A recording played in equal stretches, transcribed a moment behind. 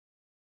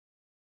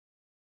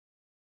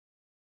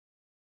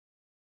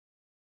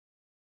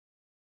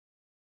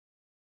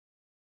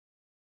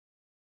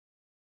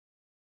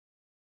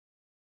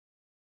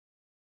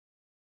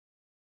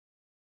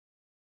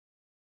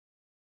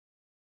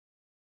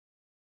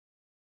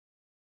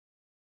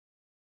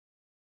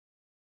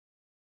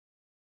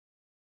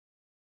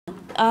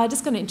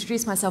just going to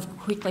introduce myself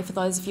quickly for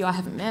those of you I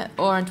haven't met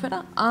or on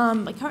Twitter.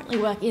 I currently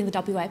work in the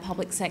WA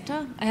public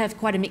sector. I have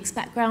quite a mixed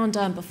background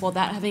before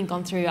that, having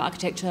gone through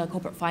architecture,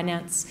 corporate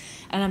finance,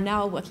 and I'm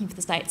now working for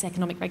the state's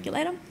economic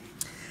regulator.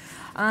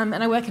 And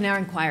I work in our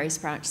inquiries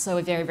branch, so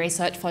we're very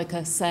research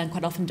focused and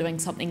quite often doing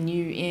something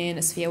new in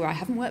a sphere where I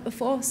haven't worked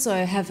before, so I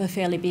have a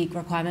fairly big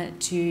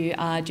requirement to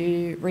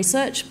do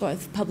research,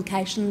 both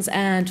publications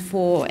and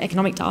for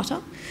economic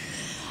data.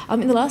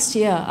 In the last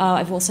year,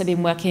 I've also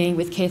been working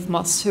with Keith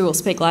Moss, who will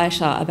speak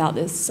later about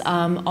this,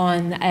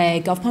 on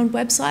a GovPond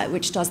website,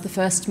 which does the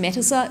first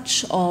meta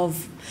search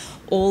of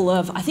all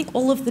of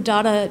the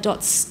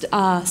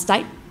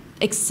data.state,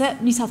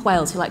 except New South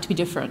Wales, who like to be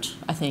different,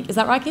 I think. Is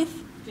that right,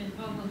 Keith?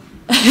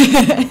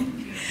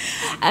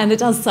 And it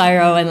does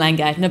Cyro and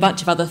Langate and a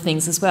bunch of other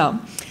things as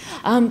well.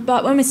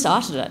 But when we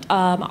started it,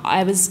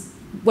 I was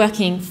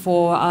working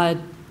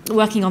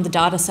on the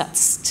data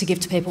sets to give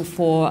to people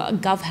for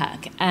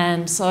GovHack.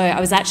 And so I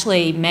was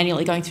actually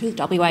manually going through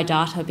the WA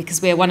data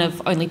because we're one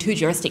of only 2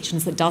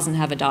 jurisdictions that doesn't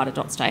have a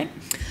data.state,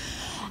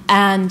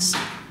 and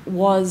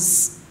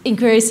was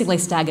increasingly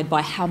staggered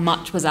by how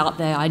much was out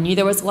there. I knew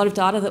there was a lot of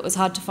data that was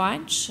hard to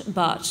find,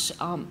 but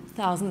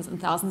thousands and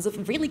thousands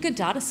of really good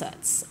data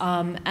sets,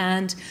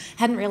 and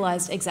hadn't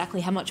realised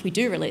exactly how much we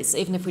do release,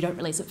 even if we don't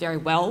release it very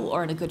well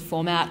or in a good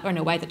format or in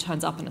a way that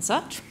turns up in a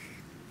search.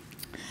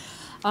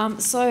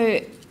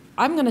 So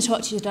I'm going to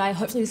talk to you today,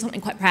 hopefully with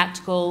something quite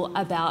practical,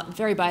 about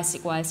very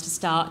basic ways to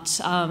start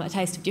a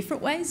taste of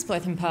different ways,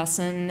 both in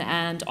person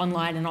and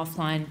online and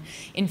offline,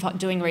 in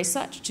doing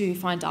research to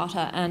find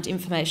data and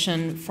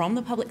information from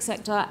the public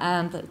sector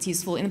and that's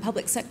useful in the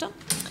public sector.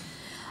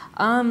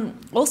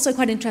 Also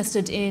quite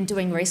interested in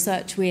doing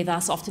research with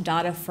softer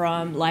data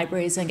from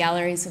libraries and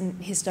galleries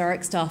and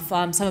historic stuff.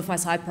 Some of my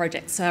side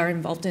projects are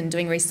involved in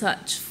doing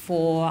research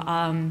for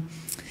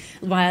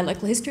my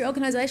local history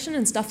organisation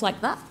and stuff like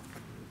that.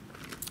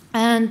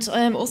 And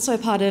I'm also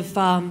part of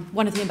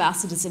one of the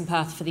ambassadors in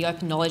Perth for the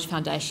Open Knowledge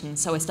Foundation,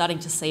 so we're starting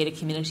to seed a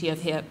community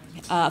of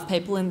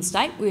people in the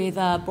state with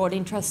broad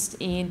interest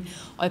in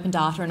open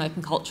data and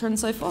open culture and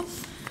so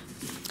forth.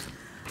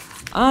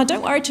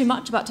 Don't worry too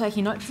much about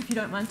taking notes if you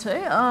don't mind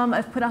to.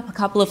 I've put up a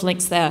couple of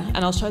links there and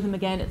I'll show them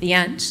again at the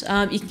end.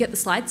 You can get the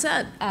slide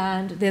set,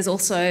 and there's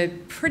also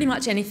pretty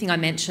much anything I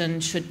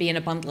mentioned should be in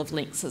a bundle of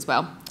links as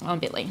well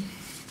on Bitly.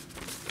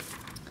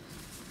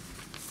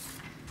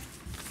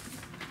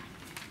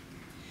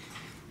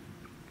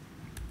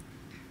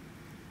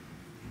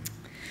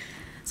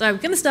 So I'm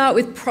going to start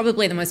with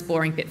probably the most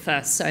boring bit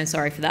first, so I'm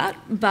sorry for that.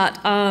 But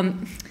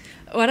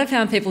what I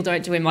found people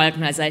don't do in my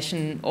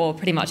organisation, or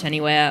pretty much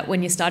anywhere,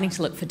 when you're starting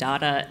to look for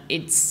data,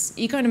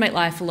 you're going to make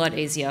life a lot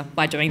easier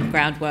by doing the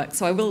groundwork,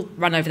 so I will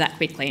run over that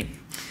quickly.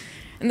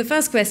 And the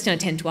first question I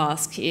tend to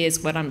ask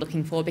is what I'm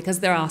looking for, because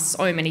there are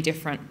so many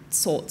different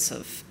sorts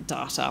of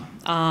data.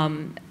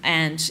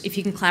 And if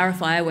you can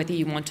clarify whether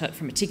you want it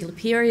from a particular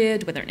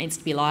period, whether it needs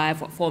to be live,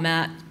 what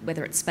format,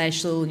 whether it's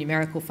spatial,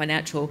 numerical,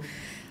 financial,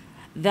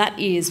 that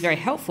is very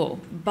helpful,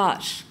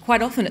 but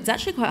quite often it's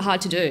actually quite hard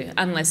to do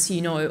unless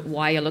you know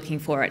why you're looking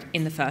for it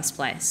in the first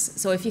place.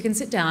 So if you can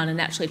sit down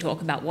and actually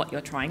talk about what you're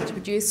trying to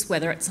produce,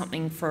 whether it's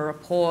something for a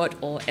report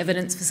or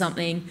evidence for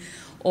something,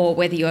 or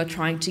whether you're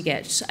trying to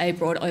get a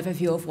broad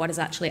overview of what is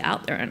actually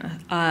out there in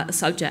a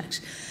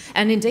subject.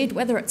 And indeed,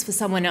 whether it's for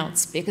someone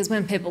else, because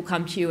when people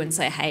come to you and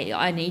say, hey,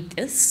 I need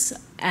this,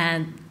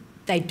 and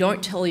they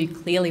don't tell you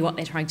clearly what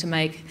they're trying to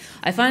make,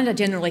 I find I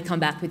generally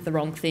come back with the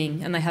wrong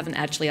thing and they haven't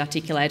actually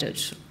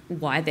articulated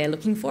why they're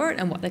looking for it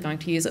and what they're going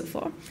to use it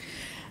for.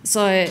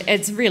 So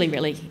it's really,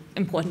 really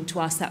important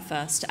to ask that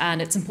first,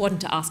 and it's important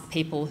to ask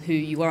people who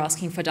you are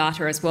asking for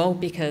data as well,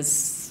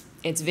 because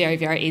it's very,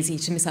 very easy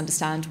to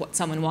misunderstand what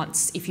someone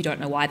wants if you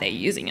don't know why they're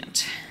using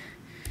it.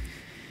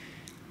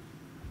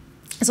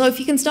 So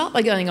if you can start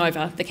by going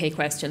over the key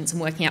questions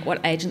and working out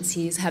what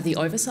agencies have the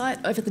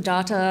oversight over the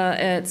data,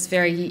 it's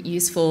very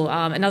useful.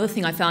 Another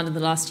thing I found in the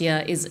last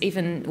year is,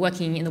 even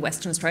working in the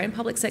Western Australian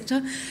public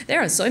sector,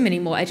 there are so many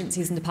more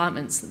agencies and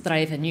departments that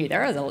I even knew.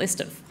 There is a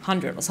list of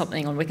 100 or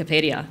something on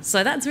Wikipedia,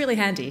 so that's really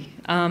handy.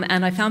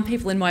 And I found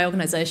people in my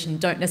organisation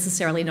don't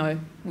necessarily know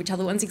which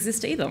other ones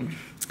exist either.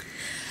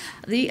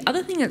 The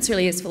other thing that's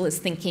really useful is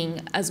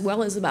thinking as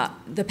well as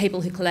about the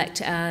people who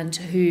collect and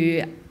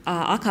who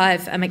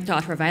archive and make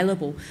data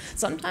available.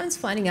 Sometimes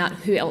finding out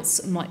who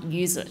else might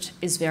use it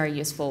is very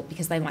useful,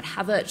 because they might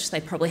have it,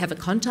 they probably have a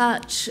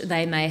contact,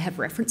 they may have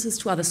references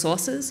to other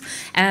sources,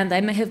 and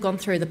they may have gone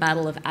through the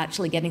battle of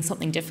actually getting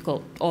something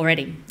difficult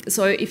already.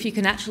 So if you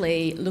can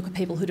actually look at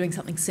people who are doing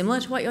something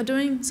similar to what you're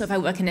doing, so if I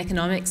work in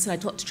economics and I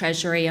talk to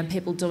Treasury and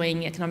people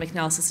doing economic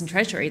analysis in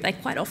Treasury, they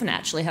quite often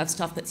actually have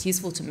stuff that's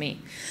useful to me,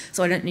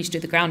 so I don't need to do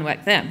the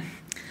groundwork there.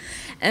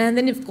 And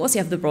then, of course, you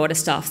have the broader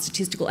stuff.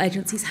 Statistical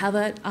agencies have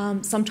it.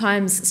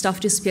 Sometimes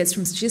stuff disappears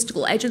from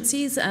statistical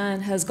agencies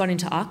and has gone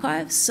into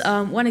archives.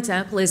 One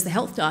example is the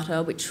health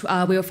data, which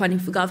we were finding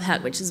for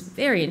GovHack, which is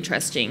very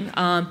interesting.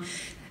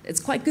 It's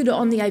quite good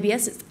on the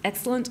ABS. It's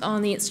excellent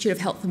on the Institute of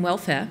Health and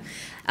Welfare.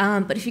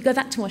 But if you go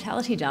back to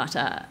mortality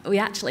data, we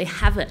actually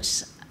have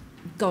it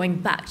going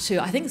back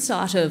to, I think, the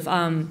start of,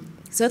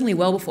 certainly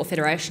well before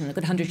Federation, a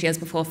good 100 years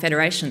before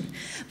Federation.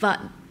 But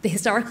the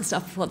historical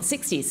stuff before the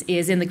 60s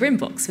is in the Grimm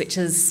books, which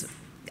is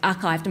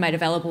archived and made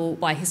available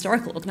by a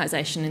historical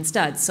organisation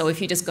instead. So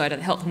if you just go to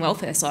the health and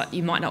welfare site,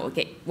 you might not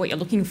get what you're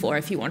looking for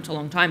if you want a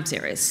long time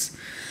series.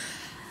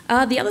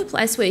 The other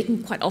place where you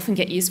can quite often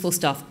get useful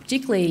stuff,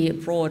 particularly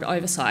broad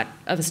oversight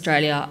of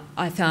Australia,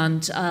 I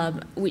found,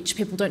 which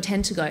people don't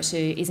tend to go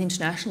to, is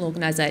international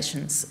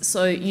organisations.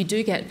 So you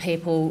do get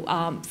people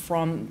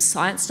from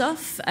science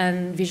stuff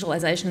and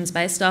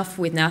visualisations-based stuff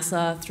with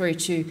NASA through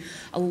to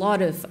a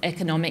lot of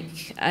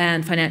economic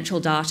and financial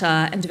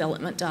data and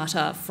development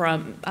data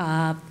from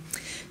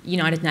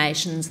United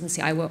Nations and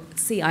the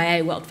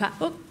CIA World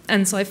Factbook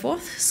and so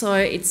forth. So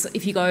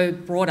if you go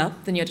broader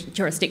than your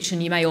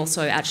jurisdiction, you may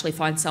also actually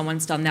find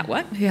someone's done that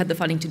work who had the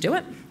funding to do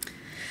it.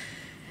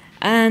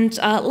 And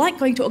like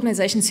going to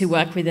organisations who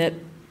work with it,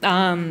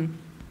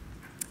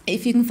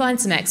 if you can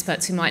find some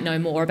experts who might know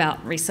more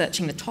about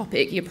researching the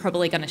topic, you're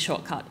probably going to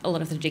shortcut a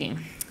lot of the digging.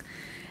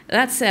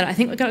 That said, I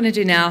think we're going to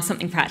do now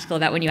something practical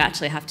about when you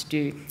actually have to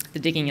do the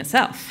digging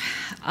yourself.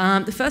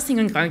 The first thing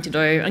I'm going to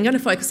do, I'm going to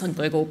focus on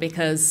Google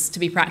because, to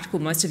be practical,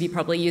 most of you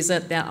probably use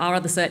it. There are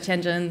other search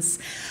engines.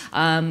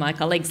 My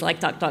colleagues like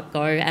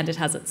DuckDuckGo, and it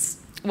has its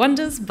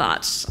wonders,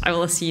 but I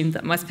will assume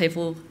that most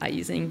people are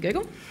using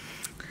Google.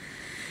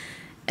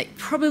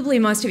 Probably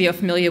most of you are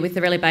familiar with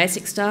the really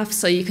basic stuff,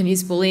 so you can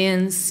use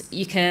booleans.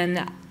 You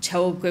can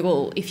tell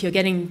Google if you're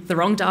getting the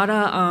wrong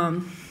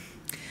data.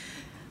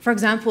 For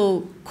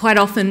example, quite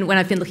often when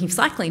I've been looking for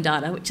cycling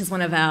data, which is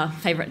one of our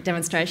favourite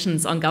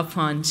demonstrations on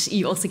GovPond,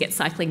 you also get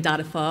cycling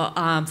data for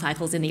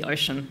cycles in the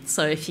ocean.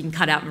 So if you can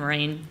cut out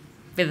marine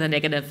with a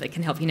negative, it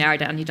can help you narrow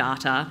down your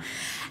data.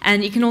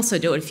 And you can also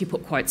do it if you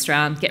put quotes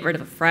around, get rid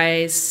of a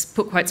phrase,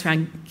 put quotes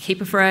around,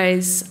 keep a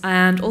phrase.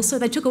 And also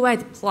they took away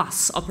the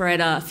plus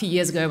operator a few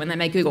years ago when they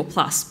made Google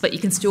Plus, but you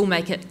can still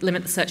make it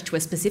limit the search to a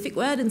specific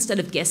word instead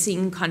of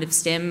guessing kind of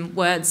STEM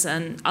words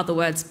and other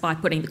words by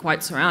putting the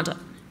quotes around it.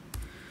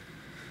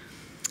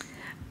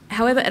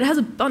 However, it has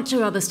a bunch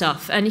of other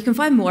stuff, and you can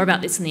find more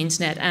about this on the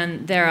internet,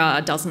 and there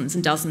are dozens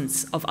and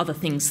dozens of other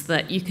things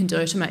that you can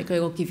do to make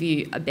Google give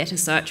you a better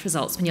search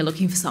results when you're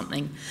looking for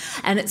something.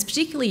 And it's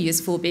particularly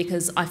useful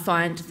because I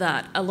find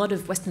that a lot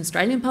of Western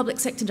Australian public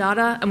sector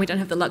data, and we don't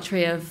have the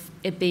luxury of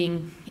it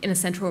being in a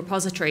central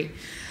repository,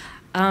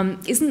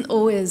 isn't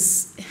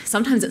always,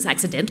 sometimes it's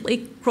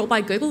accidentally crawled by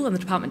Google and the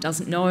department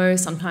doesn't know,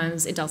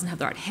 sometimes it doesn't have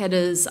the right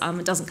headers,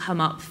 it doesn't come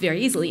up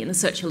very easily in the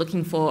search you're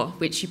looking for,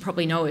 which you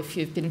probably know if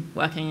you've been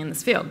working in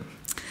this field.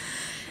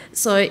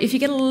 So if you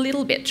get a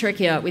little bit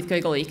trickier with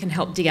Google, you can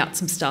help dig out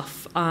some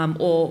stuff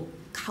or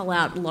cull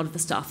out a lot of the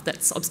stuff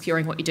that's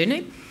obscuring what you do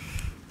need.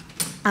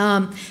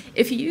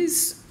 If you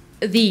use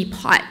the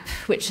pipe,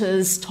 which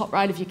is top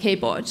right of your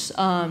keyboard,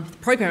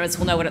 programmers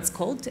will know what it's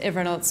called,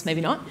 everyone else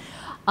maybe not.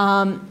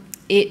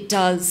 It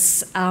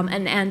does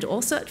an and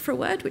or search for a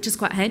word, which is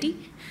quite handy.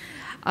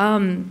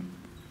 And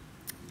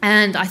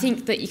I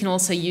think that you can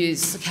also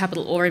use a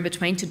capital or in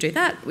between to do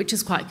that, which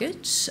is quite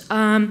good.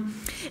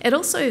 It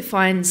also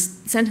finds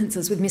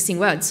sentences with missing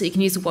words, so you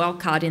can use a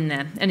wildcard in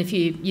there. And if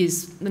you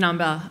use the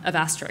number of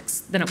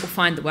asterisks, then it will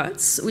find the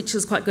words, which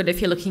is quite good if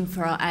you're looking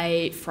for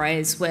a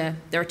phrase where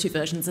there are two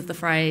versions of the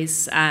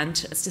phrase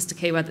and it's just a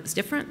keyword that's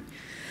different.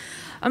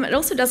 It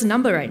also does a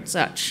number range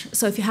search.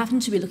 So if you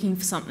happen to be looking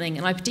for something,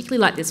 and I particularly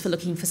like this for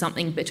looking for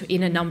something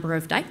in a number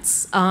of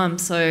dates,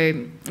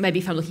 so maybe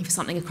if I'm looking for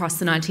something across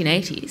the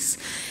 1980s,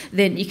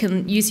 then you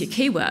can use your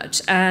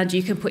keyword and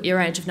you can put your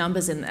range of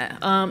numbers in there.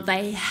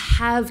 They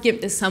have gimped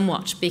this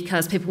somewhat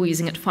because people were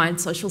using it to find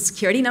social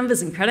security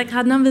numbers and credit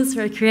card numbers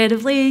very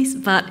creatively,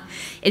 but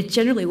it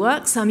generally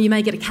works. You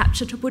may get a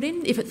captcha to put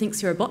in if it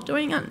thinks you're a bot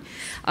doing it,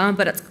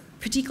 but it's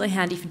particularly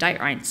handy for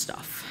date range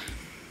stuff.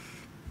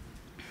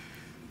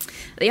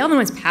 The other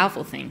most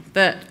powerful thing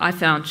that I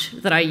found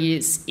that I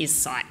use is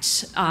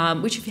Cite,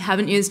 which if you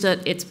haven't used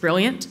it, it's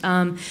brilliant.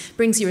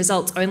 Brings you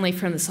results only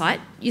from the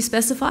site you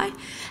specify.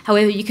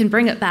 However, you can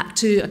bring it back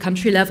to a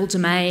country level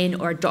domain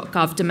or a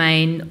 .gov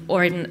domain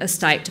or even a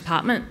state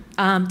department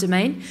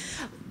domain.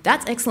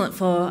 That's excellent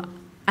for,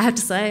 I have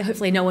to say,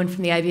 hopefully no one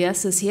from the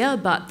ABS is here,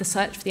 but the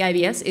search for the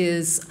ABS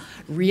is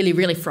really,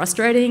 really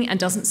frustrating and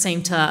doesn't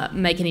seem to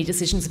make any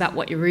decisions about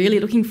what you're really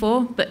looking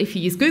for. But if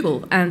you use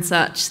Google and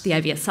search the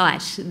ABS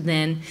site,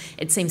 then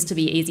it seems to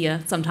be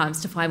easier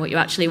sometimes to find what you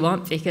actually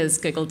want because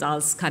Google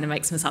does kind of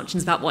make some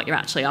assumptions about what you're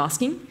actually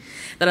asking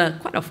that are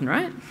quite often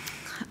right.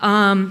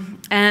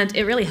 And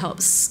it really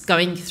helps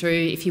going through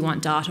if you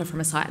want data from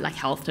a site like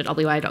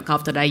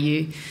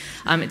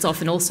health.wa.gov.au. It's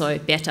often also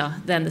better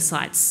than the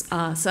site's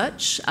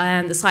search,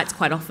 and the site's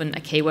quite often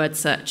a keyword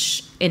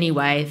search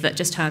anyway that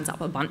just turns up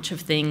a bunch of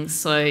things,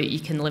 so you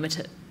can limit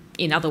it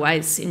in other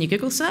ways in your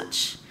Google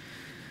search.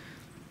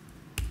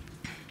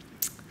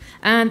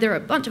 And there are a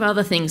bunch of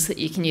other things that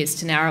you can use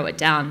to narrow it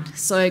down.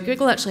 So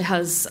Google actually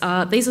has,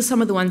 these are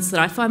some of the ones that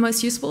I find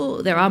most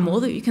useful. There are more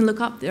that you can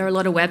look up. There are a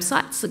lot of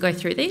websites that go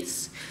through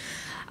these.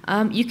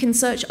 You can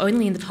search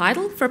only in the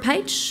title for a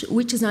page,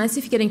 which is nice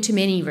if you're getting too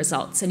many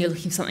results and you're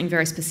looking for something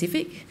very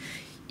specific.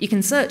 You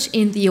can search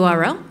in the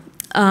URL,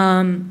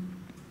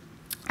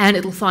 and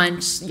it'll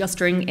find your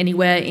string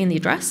anywhere in the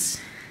address.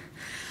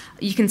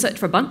 You can search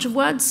for a bunch of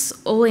words,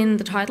 all in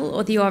the title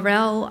or the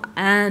URL,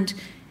 and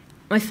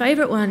my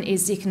favourite one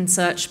is you can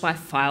search by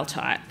file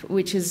type,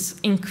 which is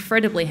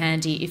incredibly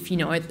handy if you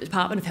know the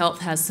Department of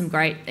Health has some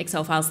great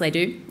Excel files they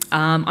do.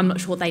 I'm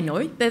not sure they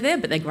know they're there,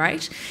 but they're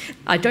great.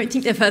 I don't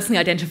think they're personally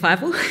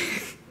identifiable.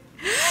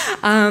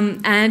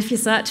 And if you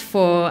search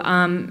for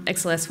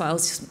XLS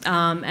files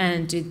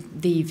and do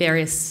the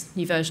various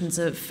new versions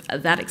of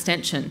that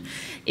extension,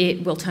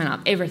 it will turn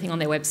up everything on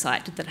their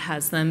website that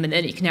has them, and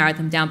then you can narrow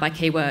them down by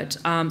keyword.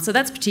 So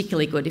that's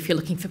particularly good if you're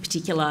looking for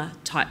particular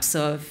types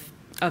of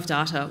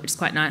data, which is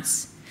quite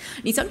nice.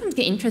 And you sometimes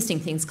get interesting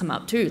things come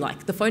up too,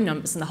 like the phone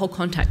numbers and the whole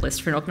contact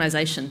list for an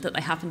organisation that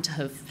they happen to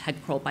have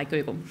had crawled by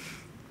Google.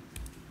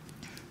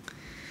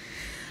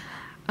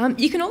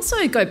 You can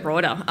also go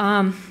broader.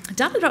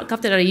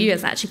 Data.gov.au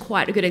is actually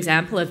quite a good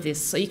example of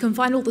this. So you can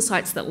find all the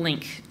sites that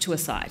link to a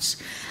site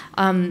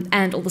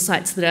and all the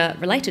sites that are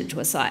related to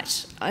a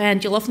site.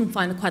 And you'll often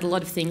find quite a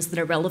lot of things that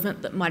are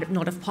relevant that might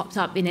not have popped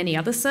up in any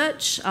other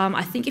search.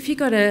 I think if you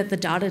go to the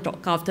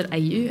data.gov.au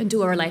and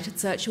do a related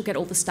search, you'll get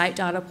all the state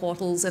data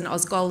portals and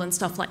Ausgol and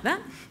stuff like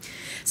that.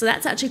 So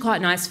that's actually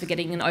quite nice for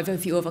getting an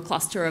overview of a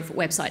cluster of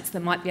websites that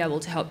might be able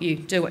to help you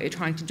do what you're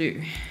trying to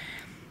do.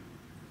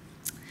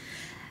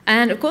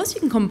 And of course,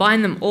 you can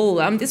combine them all.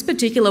 This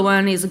particular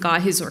one is a guy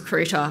who's a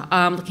recruiter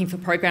looking for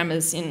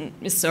programmers in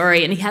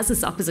Missouri, and he has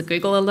this up as a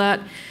Google alert.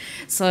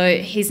 So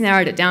he's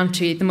narrowed it down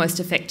to the most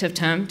effective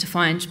term to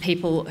find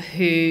people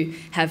who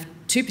have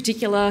two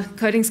particular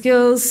coding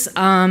skills,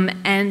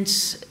 and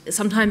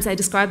sometimes they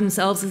describe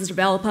themselves as a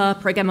developer,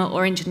 programmer,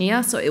 or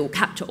engineer, so it will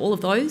capture all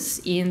of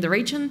those in the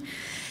region.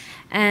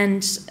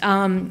 And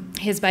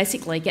he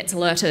basically gets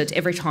alerted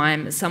every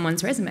time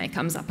someone's resume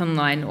comes up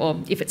online, or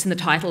if it's in the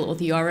title or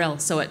the URL,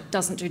 so it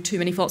doesn't do too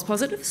many false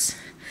positives.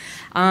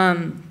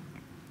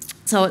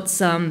 So it's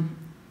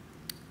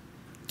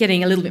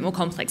getting a little bit more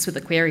complex with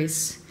the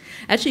queries.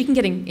 Actually, you can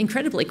get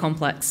incredibly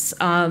complex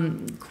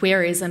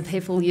queries, and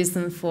people use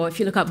them for, if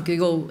you look up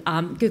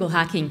Google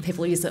hacking,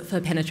 people use it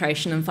for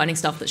penetration and finding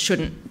stuff that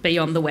shouldn't be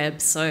on the web.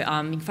 So you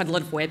can find a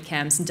lot of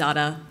webcams and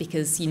data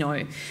because, you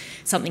know,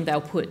 something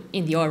they'll put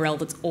in the URL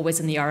that's always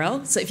in the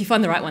URL. So if you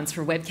find the right ones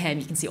for a webcam,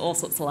 you can see all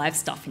sorts of live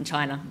stuff in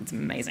China. It's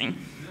amazing.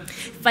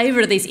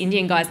 Favourite of these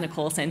Indian guys in a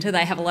call centre.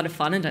 They have a lot of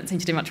fun and don't seem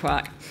to do much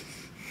work.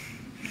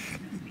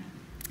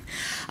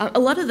 A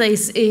lot of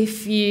these,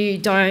 if you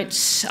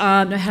don't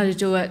know how to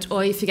do it,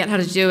 or you forget how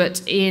to do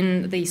it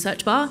in the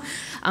search bar,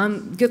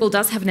 Google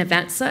does have an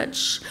advanced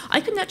search.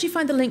 I couldn't actually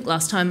find the link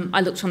last time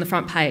I looked on the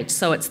front page,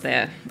 so it's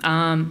there.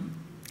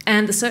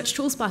 And the search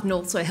tools button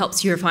also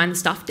helps you refine the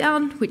stuff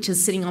down, which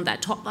is sitting on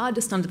that top bar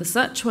just under the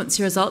search once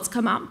your results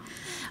come up.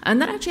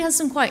 And that actually has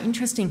some quite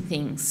interesting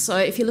things. So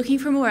if you're looking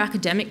for a more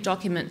academic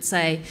document,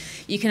 say,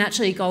 you can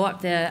actually go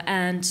up there,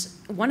 and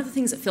one of the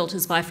things it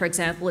filters by, for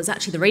example, is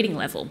actually the reading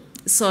level.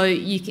 So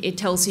it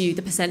tells you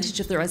the percentage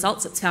of the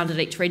results that's found at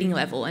each reading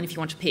level, and if you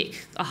want to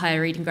pick a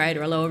higher reading grade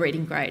or a lower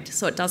reading grade.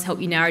 So it does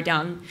help you narrow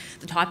down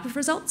the type of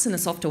results in a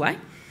softer way.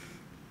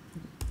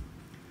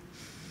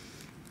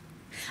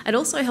 It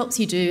also helps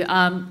you do,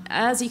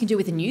 as you can do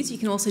with the news, you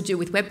can also do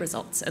with web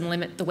results and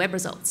limit the web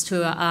results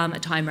to a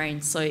time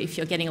range. So if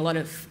you're getting a lot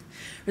of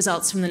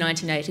results from the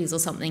 1980s or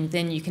something,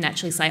 then you can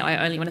actually say,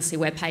 I only want to see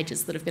web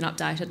pages that have been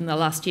updated in the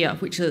last year,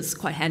 which is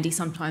quite handy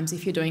sometimes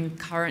if you're doing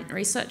current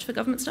research for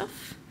government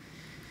stuff.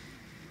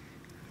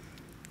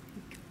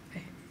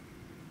 Okay.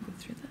 Go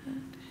through that.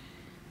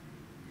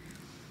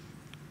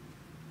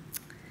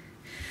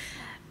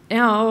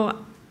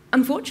 Now,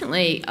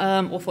 unfortunately,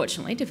 or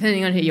fortunately,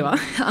 depending on who you are,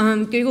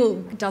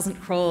 Google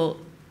doesn't crawl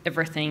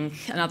everything,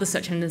 and other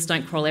search engines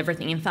don't crawl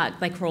everything. In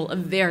fact, they crawl a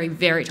very,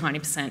 very tiny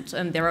percent,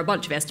 and there are a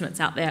bunch of estimates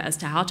out there as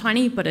to how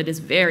tiny, but it is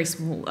very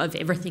small of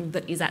everything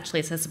that is actually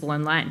accessible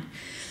online.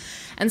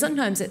 And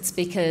sometimes it's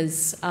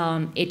because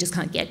it just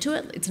can't get to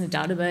it. It's in a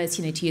database.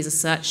 You need to use a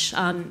search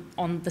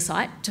on the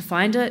site to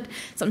find it.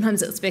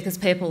 Sometimes it's because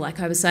people, like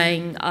I was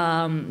saying,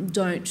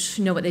 don't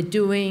know what they're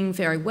doing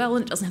very well,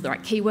 and it doesn't have the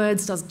right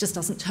keywords, just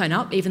doesn't turn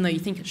up, even though you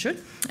think it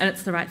should, and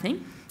it's the right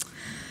thing.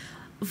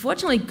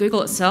 Fortunately,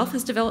 Google itself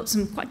has developed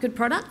some quite good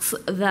products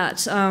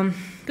that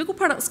Google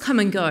products come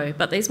and go,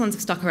 but these ones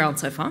have stuck around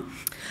so far.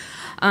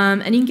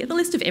 And you can get the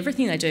list of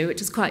everything they do, which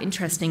is quite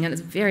interesting, and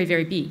it's very,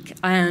 very big,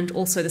 and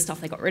also the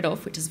stuff they got rid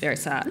of, which is very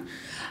sad.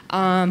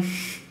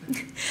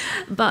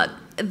 But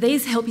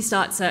these help you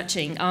start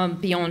searching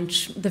beyond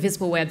the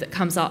visible web that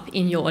comes up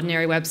in your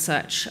ordinary web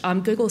search.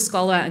 Google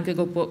Scholar and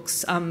Google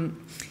Books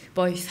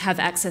both have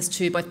access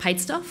to both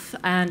paid stuff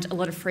and a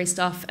lot of free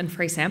stuff and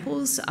free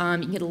samples. You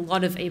can get a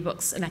lot of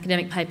ebooks and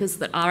academic papers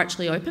that are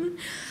actually open,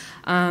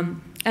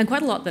 and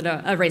quite a lot that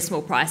are a very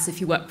small price if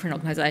you work for an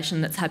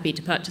organisation that's happy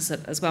to purchase it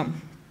as well.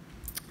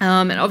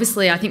 And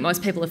obviously, I think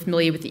most people are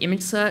familiar with the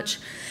image search.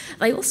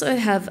 They also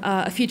have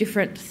a few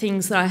different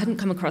things that I hadn't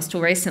come across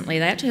till recently.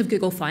 They actually have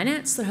Google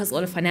Finance that has a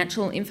lot of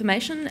financial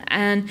information,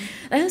 and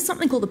they have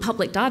something called the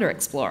Public Data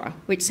Explorer,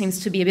 which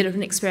seems to be a bit of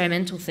an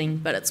experimental thing,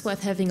 but it's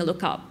worth having a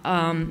look up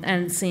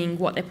and seeing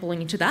what they're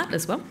pulling into that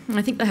as well. And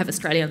I think they have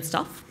Australian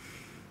stuff.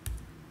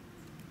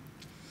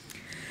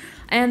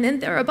 And then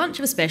there are a bunch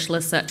of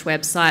specialist search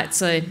websites.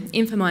 So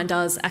Infomine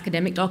does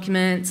academic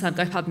documents,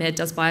 GoPubMed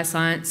does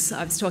bioscience.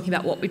 I was talking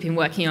about what we've been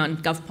working on,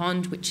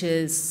 GovPond, which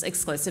is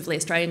exclusively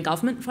Australian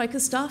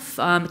government-focused stuff,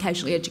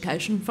 occasionally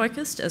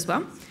education-focused as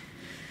well.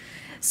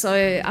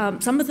 So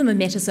some of them are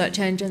meta search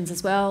engines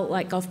as well,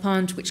 like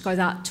GovPond, which goes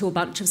out to a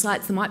bunch of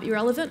sites that might be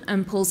relevant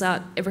and pulls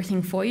out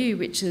everything for you,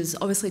 which is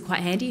obviously quite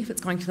handy if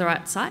it's going to the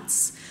right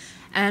sites.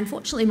 And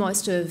fortunately,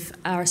 most of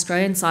our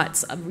Australian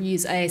sites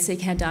use a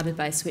CCAN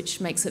database,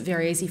 which makes it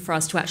very easy for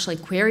us to actually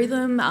query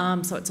them.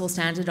 So it's all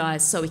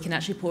standardised, so we can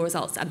actually pull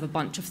results out of a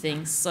bunch of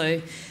things. So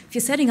if you're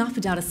setting up a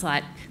data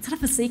site, set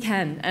up a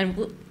CCAN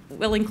and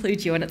we'll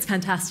include you, and it's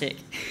fantastic.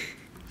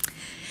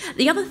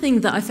 The other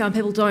thing that I found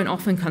people don't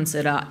often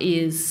consider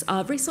is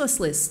resource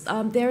lists.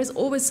 There is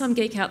always some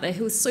geek out there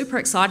who is super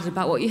excited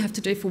about what you have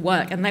to do for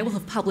work, and they will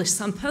have published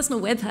some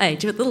personal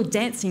webpage with little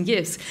dancing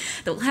GIFs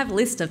that will have a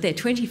list of their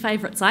 20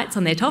 favourite sites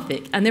on their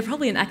topic, and they're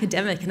probably an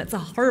academic and it's a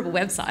horrible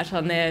website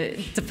on their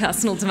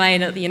personal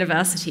domain at the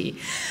university.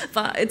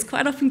 But it's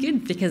quite often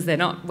good because they're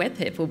not web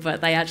people, but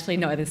they actually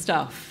know their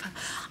stuff.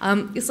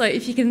 So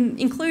if you can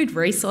include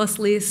resource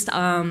list,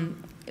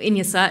 in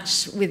your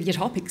search with your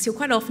topics, you'll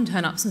quite often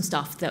turn up some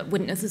stuff that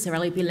wouldn't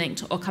necessarily be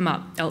linked or come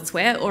up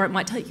elsewhere, or it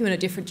might take you in a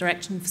different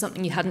direction for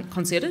something you hadn't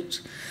considered.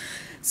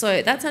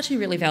 So that's actually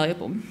really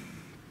valuable.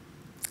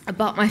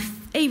 But my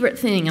favourite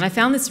thing, and I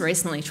found this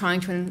recently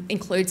trying to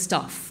include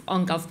stuff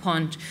on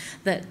GovPond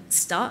that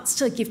starts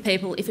to give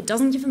people, if it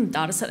doesn't give them the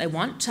data set they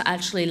want, to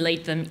actually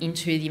lead them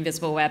into the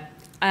invisible web.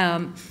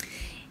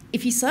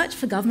 If you search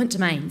for government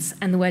domains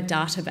and the word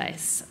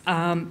database,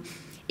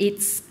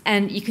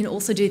 and you can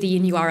also do the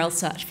in-URL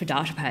search for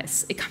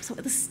database. It comes up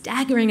with a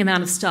staggering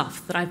amount of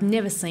stuff that I've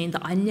never seen,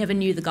 that I never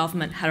knew the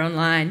government had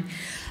online,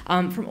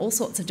 from all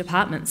sorts of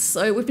departments.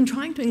 So we've been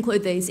trying to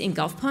include these in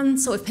GovPond,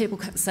 so if people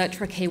search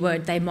for a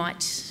keyword, they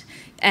might,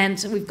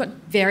 and we've got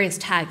various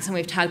tags, and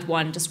we've tagged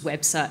one just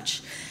web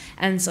search.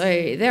 And so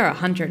there are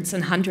hundreds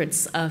and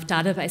hundreds of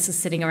databases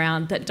sitting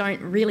around that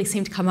don't really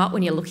seem to come up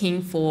when you're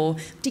looking for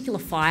a particular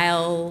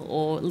file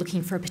or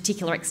looking for a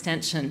particular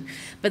extension.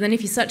 But then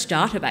if you search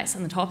database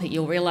on the topic,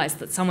 you'll realise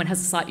that someone has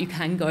a site you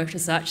can go to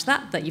search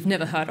that you've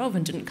never heard of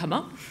and didn't come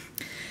up.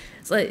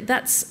 So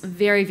that's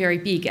very, very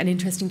big and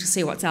interesting to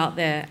see what's out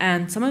there.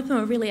 And some of them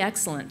are really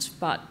excellent,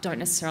 but don't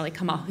necessarily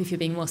come up if you're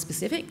being more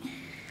specific.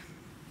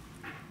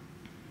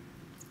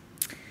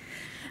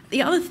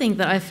 The other thing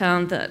that I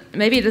found that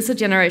maybe it is a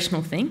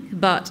generational thing,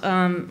 but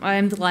I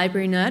am the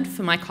library nerd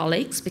for my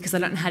colleagues because I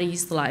don't know how to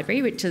use the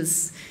library, which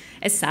is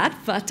sad,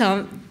 but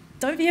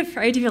don't be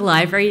afraid of your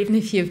library, even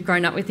if you've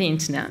grown up with the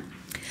internet.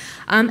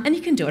 And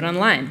you can do it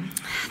online.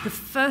 The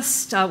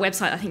first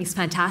website I think is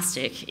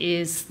fantastic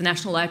is the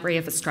National Library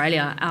of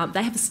Australia.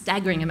 They have a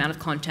staggering amount of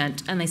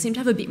content, and they seem to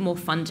have a bit more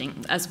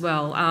funding as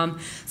well.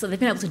 So they've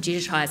been able to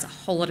digitise a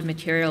whole lot of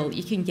material.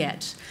 You can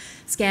get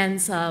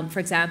scans, for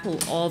example,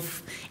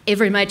 of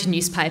every major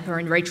newspaper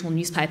and regional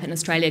newspaper in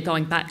Australia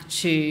going back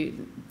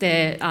to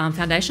their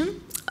foundation.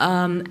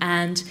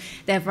 And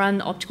they've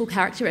run optical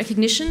character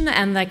recognition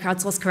and they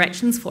crowdsource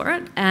corrections for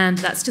it, and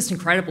that's just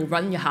incredible.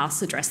 Run your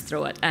house address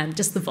through it and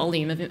just the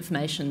volume of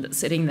information that's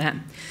sitting there.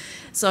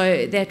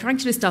 So they're trying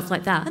to do stuff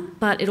like that,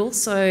 but it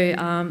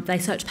also, they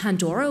search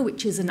Pandora,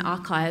 which is an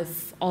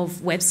archive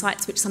of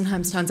websites which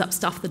sometimes turns up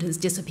stuff that has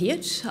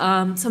disappeared.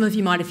 Some of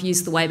you might have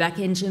used the Wayback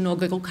Engine or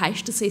Google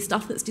Cache to see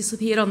stuff that's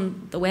disappeared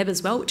on the web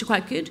as well, which are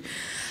quite good.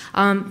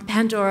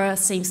 Pandora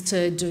seems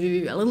to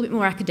do a little bit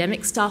more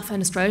academic stuff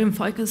and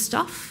Australian-focused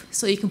stuff,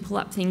 so you can pull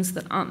up things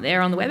that aren't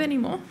there on the web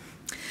anymore.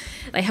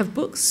 They have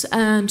books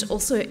and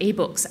also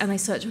ebooks, and they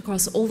search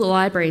across all the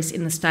libraries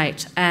in the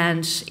state.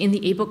 And in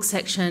the ebook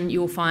section,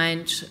 you'll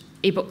find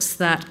ebooks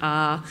that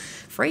are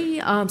free,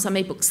 some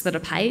ebooks that are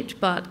paid,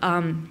 but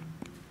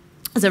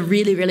there's a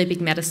really, really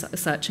big meta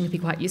search and can be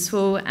quite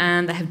useful.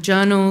 And they have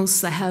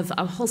journals, they have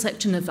a whole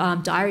section of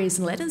diaries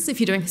and letters if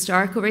you're doing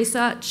historical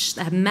research,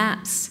 they have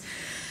maps,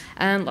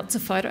 and lots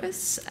of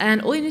photos.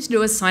 And all you need to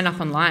do is sign up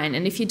online.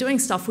 And if you're doing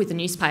stuff with the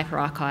newspaper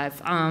archive,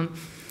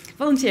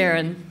 volunteer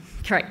and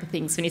correct the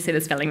things when you see the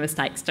spelling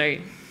mistakes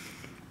too.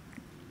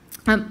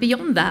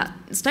 Beyond that,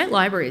 state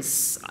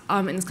libraries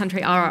in this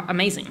country are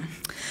amazing.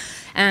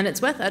 And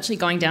it's worth actually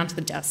going down to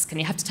the desk,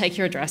 and you have to take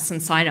your address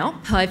and sign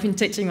up. I've been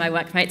teaching my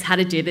workmates how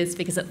to do this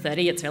because at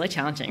 30 it's really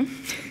challenging.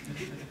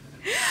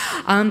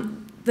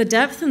 The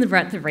depth and the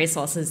breadth of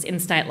resources in the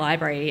State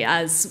Library,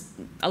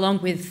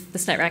 along with the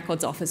State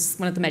Records Office,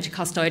 one of the major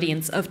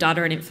custodians of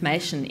data and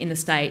information in the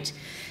state,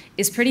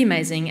 is pretty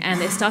amazing, and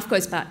their stuff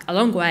goes back a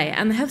long way,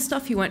 and they have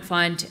stuff you won't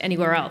find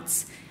anywhere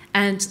else.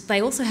 And they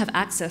also have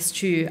access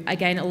to,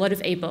 again, a lot of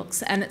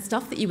ebooks, and it's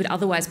stuff that you would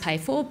otherwise pay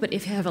for, but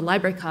if you have a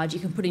library card, you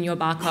can put in your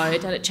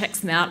barcode and it checks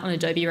them out on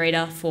Adobe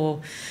Reader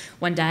for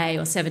 1 day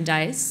or 7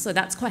 days, so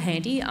that's quite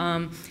handy.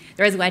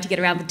 There is a way to get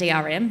around the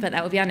DRM, but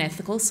that would be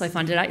unethical, so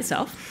find it out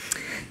yourself.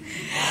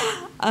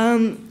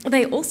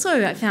 They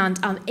also found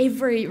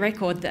every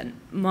record that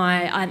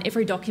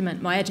every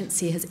document my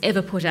agency has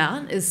ever put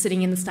out is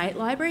sitting in the State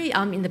Library,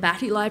 in the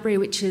Batty Library,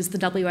 which is the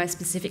WA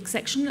specific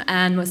section,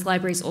 and most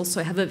libraries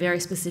also have a very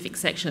specific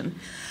section.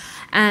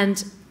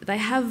 And they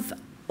have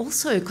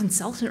also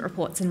consultant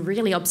reports and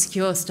really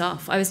obscure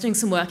stuff. I was doing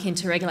some work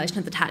into regulation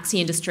of the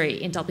taxi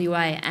industry in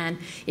WA, and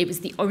it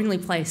was the only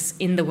place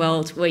in the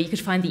world where you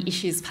could find the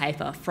issues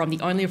paper from the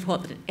only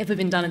report that had ever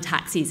been done in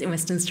taxis in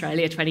Western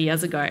Australia 20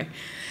 years ago.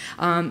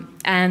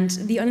 And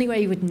the only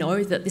way you would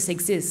know that this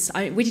exists,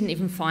 we didn't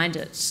even find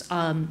it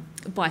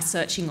by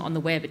searching on the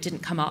web. It didn't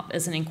come up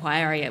as an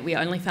inquiry. We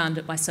only found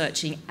it by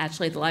searching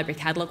actually the library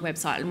catalogue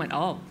website and went,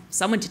 oh,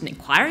 someone did an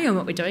inquiry on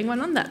what we're doing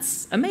one on?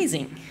 That's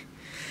amazing.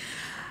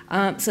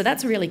 So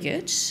that's really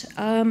good.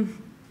 The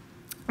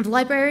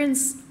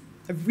librarians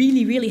are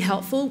really, really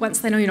helpful once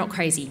they know you're not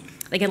crazy.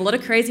 They get a lot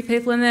of crazy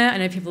people in there. I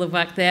know people have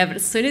worked there, but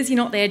as soon as you're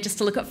not there just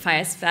to look at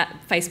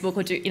Facebook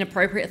or do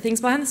inappropriate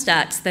things behind the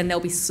stats, then they'll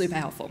be super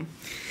helpful.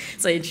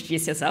 So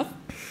introduce yourself.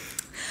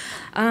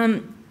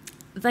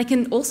 They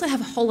can also have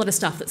a whole lot of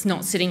stuff that's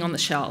not sitting on the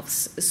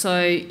shelves.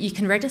 So you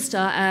can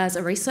register as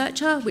a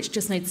researcher, which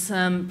just needs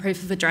some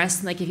proof of address,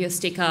 and they give you a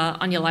sticker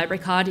on your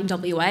library card in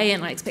WA,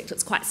 and I expect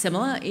it's quite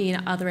similar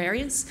in other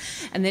areas.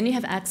 And then you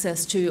have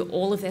access to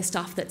all of their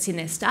stuff that's in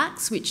their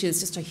stacks, which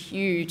is just a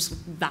huge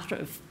vat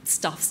of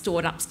stuff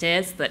stored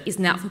upstairs that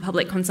isn't out for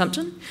public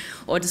consumption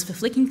or just for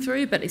flicking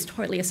through, but is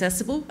totally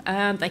accessible.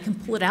 They can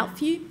pull it out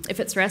for you. If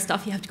it's rare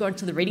stuff, you have to go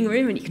into the reading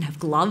room and you can have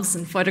gloves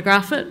and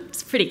photograph it.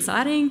 It's pretty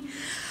exciting.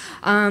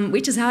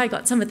 Which is how I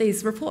got some of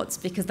these reports,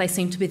 because they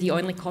seem to be the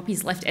only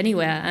copies left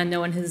anywhere and no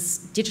one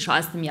has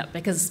digitised them yet,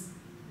 because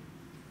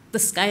the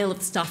scale of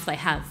the stuff they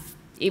have,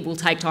 it will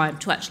take time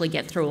to actually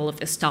get through all of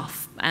this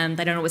stuff, and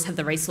they don't always have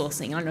the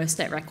resourcing. I know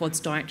state records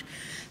don't.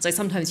 So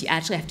sometimes you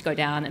actually have to go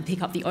down and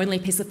pick up the only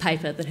piece of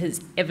paper that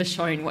has ever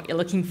shown what you're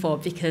looking for,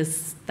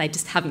 because they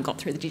just haven't got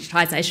through the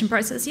digitisation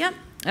process yet.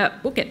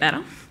 We'll get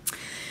better.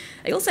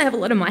 They also have a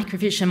lot of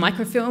microfiche and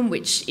microfilm,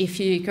 which if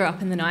you grew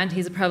up in the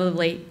 90s are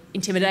probably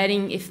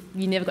intimidating if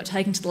you never got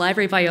taken to the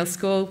library by your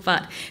school,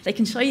 but they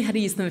can show you how to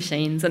use the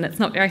machines and it's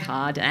not very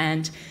hard,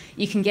 and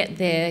you can get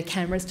their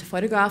cameras to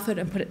photograph it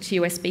and put it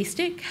to USB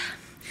stick.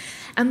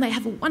 And they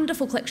have a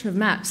wonderful collection of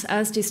maps,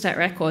 as do state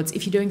records,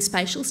 if you're doing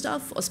spatial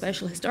stuff or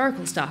spatial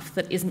historical stuff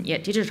that isn't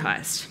yet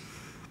digitised.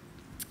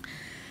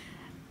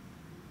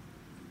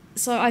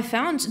 So I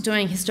found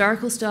doing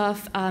historical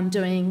stuff,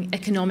 doing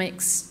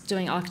economics,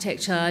 doing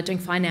architecture, doing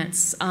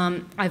finance,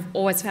 I've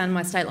always found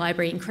my state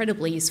library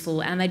incredibly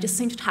useful, and they just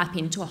seem to tap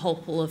into a whole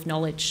pool of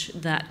knowledge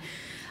that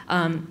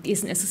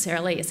isn't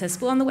necessarily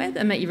accessible on the web,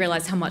 and make you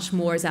realise how much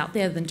more is out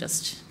there than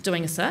just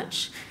doing a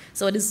search.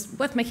 So it is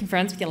worth making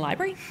friends with your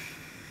library.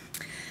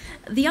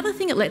 The other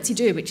thing it lets you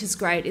do, which is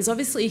great, is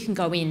obviously you can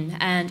go in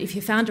and if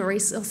you found a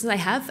resource they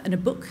have and a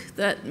book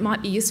that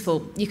might be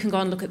useful, you can go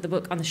and look at the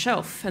book on the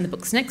shelf and the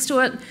book's next to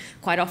it.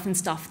 Quite often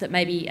stuff that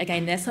maybe,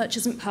 again, their search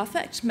isn't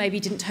perfect, maybe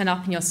didn't turn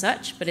up in your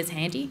search, but is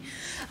handy.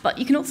 But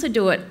you can also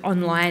do it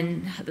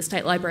online at the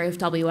State Library of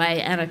WA,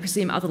 and I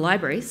presume other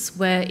libraries,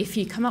 where if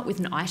you come up with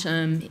an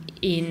item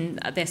in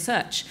their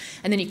search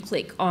and then you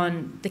click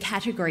on the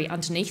category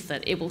underneath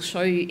it, it will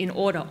show you in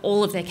order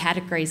all of their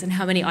categories and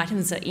how many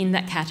items are in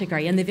that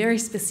category, and they're very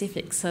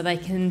specific, so they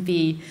can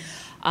be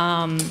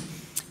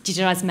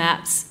digitised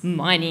maps,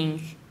 mining,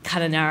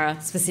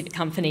 Kununurra, specific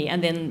company,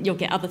 and then you'll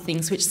get other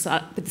things which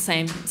start with the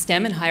same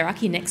stem and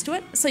hierarchy next to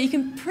it. So you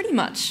can pretty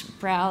much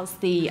browse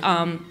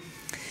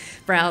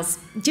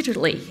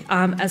digitally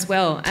as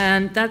well,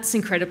 and that's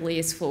incredibly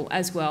useful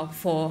as well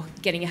for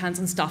getting your hands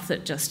on stuff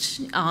that just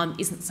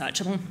isn't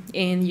searchable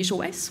in usual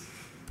ways.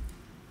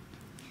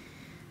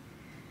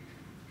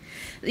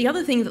 The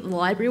other thing that the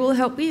library will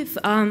help with,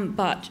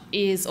 but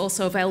is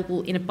also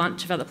available in a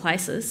bunch of other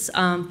places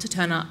to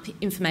turn up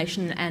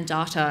information and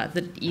data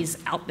that is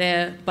out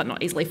there but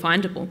not easily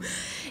findable,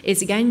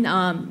 is again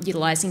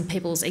utilising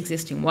people's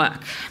existing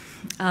work.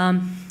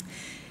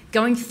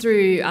 Going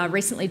through,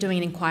 recently doing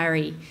an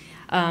inquiry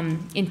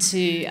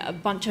into a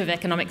bunch of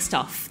economic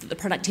stuff that the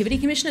Productivity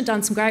Commission had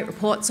done some great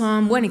reports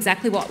on, weren't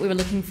exactly what we were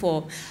looking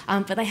for,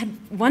 but they had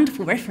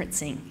wonderful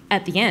referencing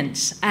at the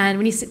end. And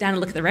when you sit down and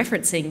look at the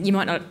referencing, you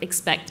might not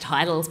expect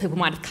titles. People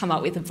might have come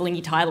up with a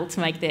blingy title to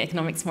make their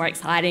economics more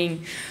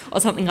exciting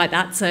or something like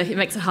that, so it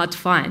makes it hard to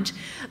find.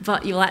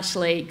 But you'll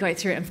actually go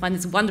through and find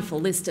this wonderful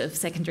list of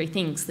secondary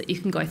things that you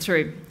can go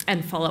through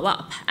and follow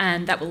up,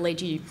 and that will lead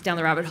you down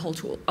the rabbit hole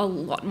to a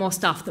lot more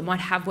stuff that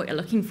might have what you're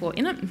looking for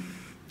in it.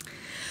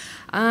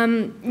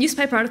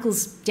 Newspaper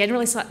articles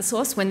generally cite the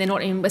source when they're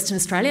not in Western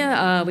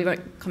Australia. We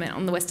won't comment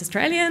on the West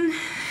Australian.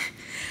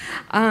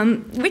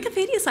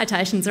 Wikipedia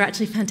citations are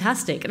actually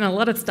fantastic, and a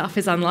lot of stuff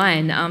is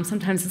online.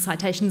 Sometimes the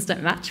citations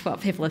don't match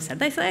what people have said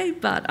they say,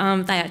 but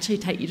they actually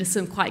take you to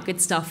some quite good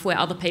stuff where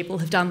other people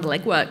have done the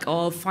legwork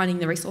of finding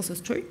the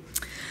resources true.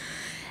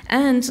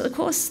 And of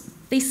course,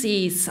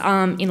 theses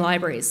in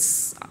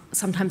libraries,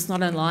 sometimes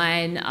not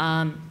online,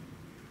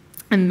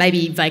 and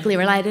maybe vaguely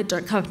related,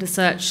 don't come up to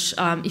search.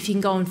 If you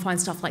can go and find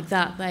stuff like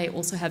that, they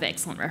also have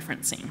excellent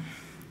referencing.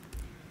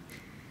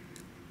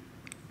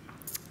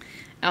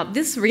 Now,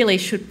 this really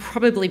should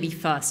probably be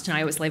first, and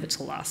I always leave it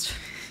till last.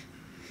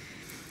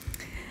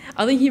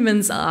 Other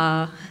humans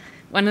are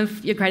one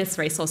of your greatest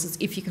resources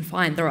if you can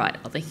find the right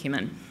other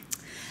human.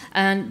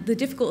 And the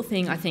difficult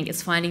thing, I think,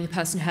 is finding the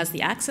person who has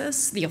the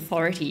access, the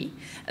authority,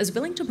 is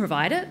willing to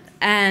provide it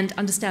and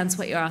understands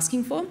what you're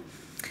asking for.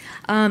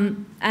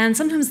 And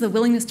sometimes the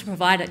willingness to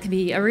provide it can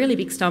be a really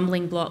big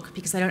stumbling block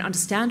because they don't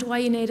understand why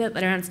you need it,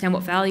 they don't understand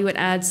what value it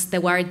adds, they're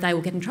worried they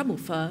will get in trouble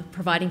for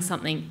providing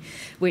something,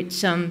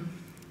 which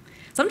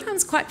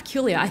sometimes quite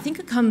peculiar. I think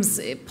it comes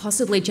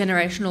possibly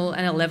generational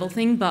and a level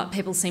thing, but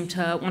people seem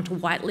to want to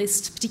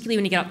whitelist, particularly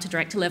when you get up to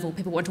director level,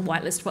 people want to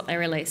whitelist what they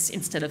release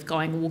instead of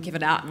going, well, we'll give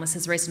it out unless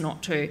there's a reason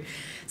not to.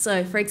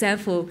 So, for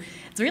example,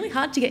 it's really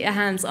hard to get your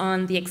hands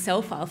on the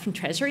Excel file from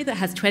Treasury that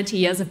has 20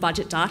 years of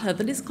budget data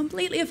that is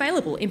completely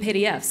available in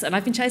PDFs, and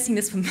I've been chasing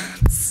this for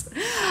months.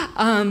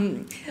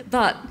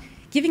 But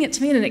giving it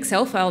to me in an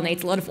Excel file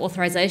needs a lot of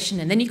authorization,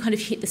 and then you kind of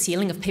hit the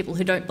ceiling of people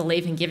who don't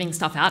believe in giving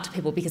stuff out to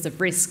people because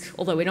of risk,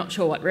 although we're not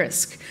sure what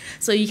risk.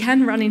 So you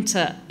can run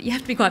into, you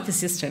have to be quite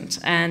persistent,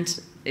 and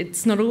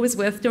it's not always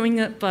worth doing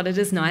it, but it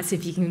is nice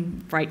if you can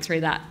break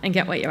through that and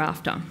get what you're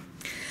after.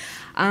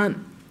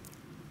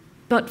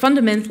 But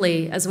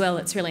fundamentally as well,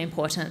 it's really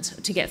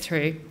important to get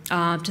through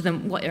to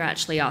them what you're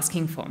actually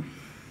asking for.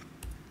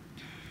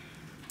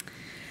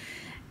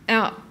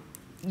 Now,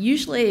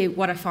 usually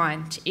what I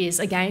find is,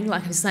 again,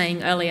 like I was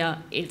saying earlier,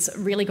 it's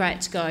really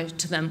great to go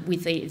to them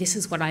with the, this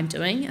is what I'm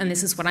doing and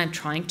this is what I'm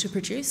trying to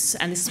produce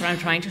and this is what I'm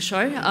trying to show.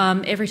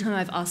 Every time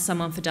I've asked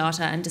someone for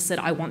data and just said,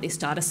 I want this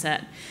data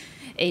set,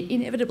 it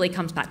inevitably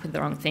comes back with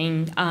the wrong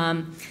thing.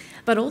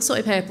 But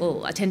also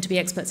people tend to be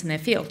experts in their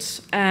field.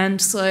 And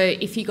so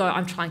if you go,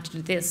 I'm trying to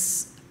do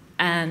this,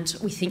 and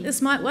we think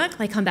this might work,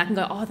 they come back and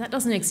go, oh, that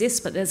doesn't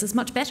exist, but there's this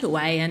much better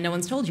way and no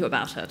one's told you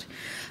about it.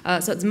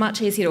 So it's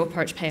much easier to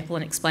approach people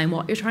and explain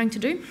what you're trying to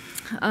do.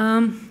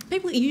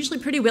 People are usually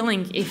pretty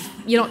willing, if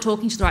you're not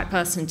talking to the right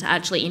person, to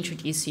actually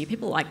introduce you.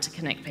 People like to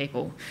connect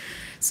people.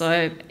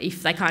 So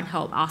if they can't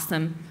help, ask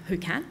them who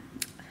can.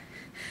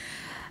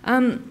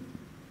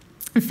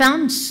 I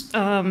found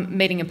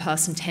meeting in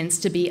person tends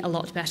to be a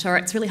lot better.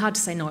 It's really hard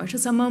to say no to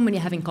someone when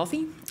you're having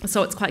coffee,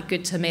 so it's quite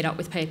good to meet up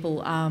with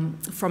people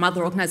from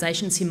other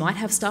organisations who might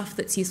have stuff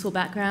that's useful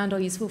background or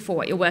useful for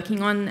what you're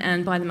working on,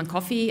 and buy them a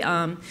coffee.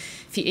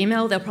 If you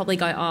email, they'll probably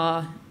go,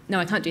 oh, no,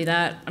 I can't do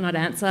that, and I'd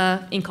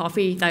answer. In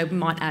coffee, they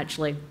might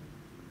actually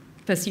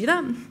pursue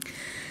that.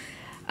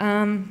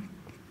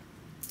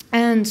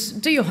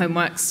 And do your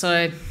homework,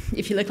 so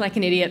if you look like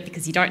an idiot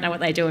because you don't know what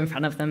they do in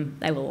front of them,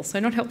 they will also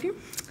not help you.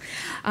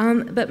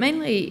 But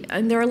mainly,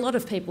 and there are a lot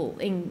of people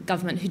in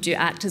government who do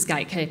act as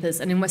gatekeepers,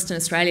 and in Western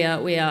Australia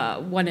we are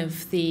one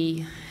of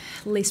the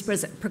least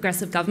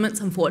progressive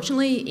governments,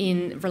 unfortunately,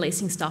 in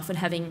releasing stuff and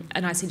having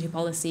an ICT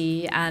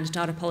policy and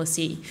data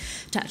policy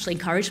to actually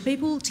encourage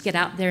people to get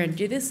out there and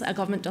do this. Our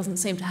government doesn't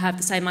seem to have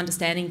the same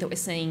understanding that we're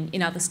seeing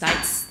in other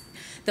states,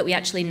 that we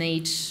actually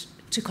need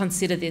to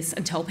consider this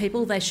and tell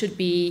people they should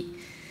be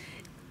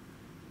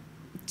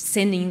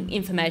sending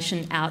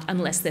information out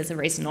unless there's a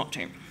reason not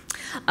to.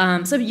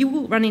 So you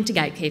will run into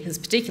gatekeepers,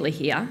 particularly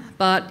here,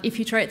 but if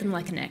you treat them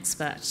like an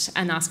expert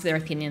and ask for their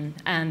opinion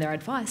and their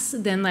advice,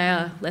 then they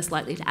are less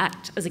likely to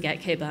act as a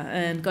gatekeeper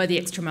and go the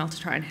extra mile to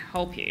try and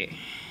help you.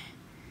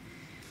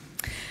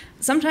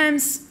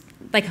 Sometimes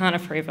they can't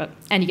approve it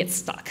and you get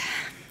stuck.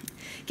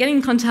 Getting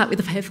in contact with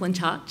the people in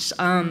charge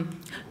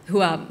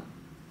who are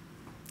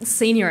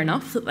senior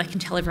enough that they can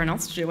tell everyone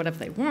else to do whatever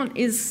they want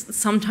is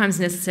sometimes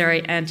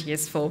necessary and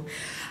useful.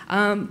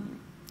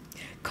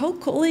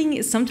 Cold calling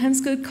is sometimes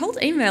good. Cold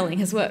emailing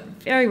has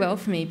worked very well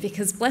for me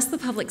because, bless the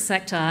public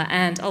sector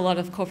and a lot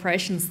of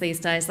corporations these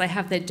days, they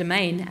have their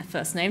domain at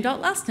first name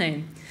dot last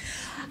name.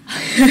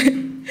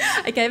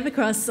 I came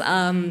across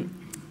a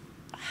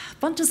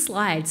bunch of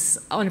slides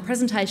on a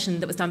presentation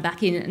that was done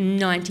back in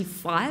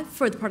 '95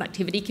 for the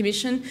Productivity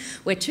Commission,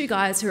 where two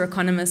guys who are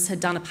economists had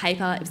done a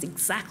paper. It was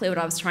exactly what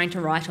I was trying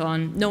to write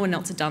on. No one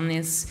else had done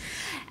this.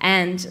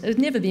 And it had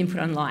never been put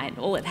online.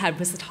 All it had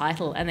was the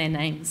title and their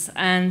names.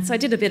 And so I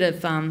did a bit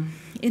of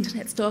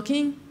internet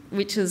stalking,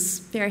 which was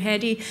very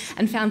handy,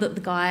 and found that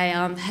the guy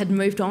had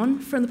moved on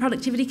from the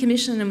Productivity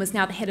Commission and was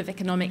now the head of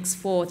economics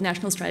for the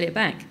National Australia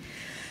Bank.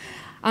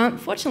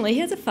 Fortunately, he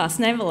has a first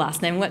name, a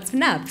last name, works for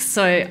NAB.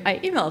 So I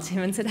emailed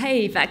him and said,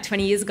 hey, back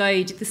 20 years ago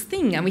you did this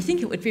thing and we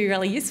think it would be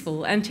really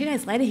useful. And 2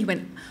 days later he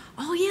went,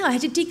 oh yeah, I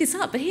had to dig this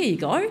up, but here you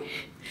go.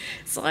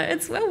 So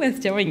it's well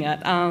worth doing it.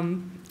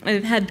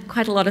 I've had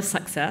quite a lot of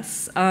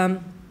success.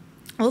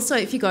 Also,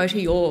 if you go to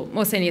your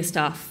more senior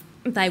staff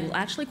they will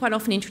actually quite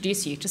often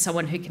introduce you to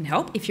someone who can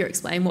help if you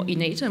explain what you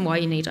need and why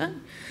you need it.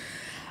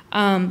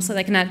 So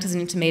they can act as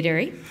an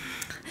intermediary.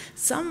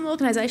 Some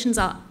organisations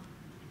are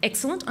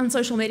excellent on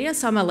social media,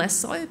 some are less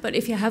so, but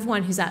if you have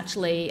one who's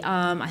actually,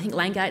 I think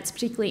Langate's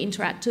particularly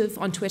interactive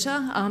on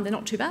Twitter, they're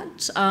not too bad.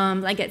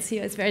 Langate's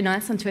CEO is very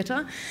nice on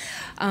Twitter.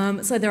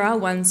 So there are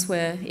ones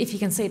where if you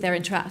can see they're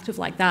interactive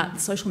like that, the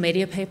social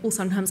media people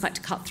sometimes like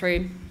to cut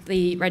through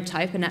the red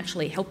tape and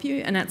actually help you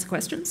and answer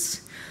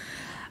questions.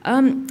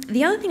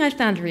 The other thing I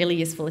found really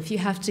useful, if you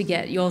have to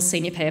get your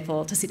senior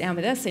people to sit down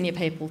with their senior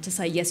people to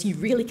say, yes, you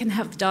really can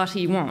have the data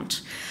you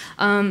want.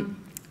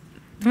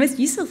 The most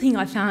useful thing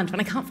I found when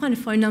I can't find a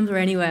phone number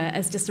anywhere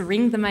is just to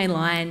ring the main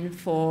line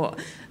for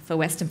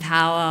Western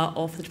Power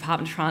or for the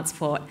Department of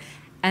Transport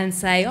and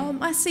say, oh,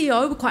 my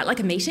CEO would quite like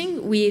a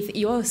meeting with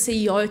your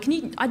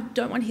CEO. I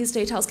don't want his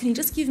details. Can you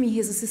just give me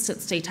his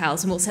assistant's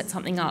details and we'll set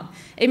something up?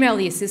 Email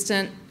the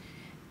assistant.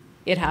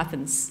 It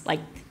happens. Like,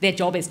 their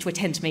job is to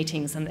attend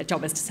meetings and their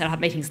job is to set up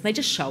meetings, and they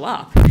just show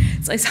up.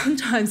 So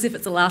sometimes if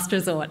it's a last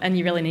resort and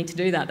you really need to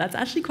do that, that's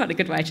actually quite a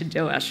good way to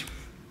do it.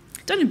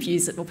 Don't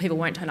abuse it or people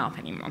won't turn up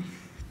anymore.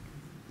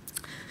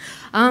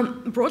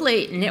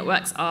 Broadly,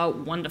 networks are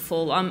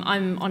wonderful.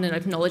 I'm on an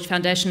Open Knowledge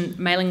Foundation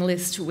mailing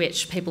list,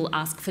 which people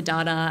ask for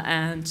data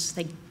and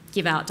they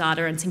give out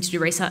data and seem to do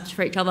research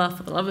for each other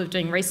for the love of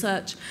doing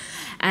research.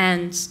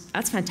 And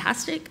that's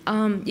fantastic.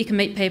 You can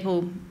meet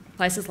people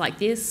places like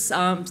this,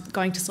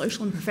 going to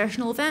social and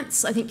professional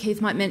events. I think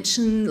Keith might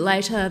mention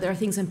later there are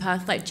things in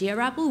Perth like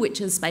GeoRabble, which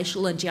is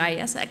spatial and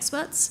GIS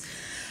experts,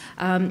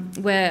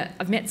 where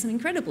I've met some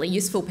incredibly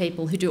useful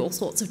people who do all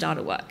sorts of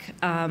data work.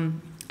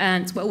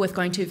 And it's well worth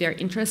going to, very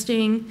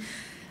interesting.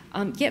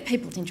 Get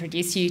people to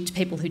introduce you to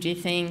people who do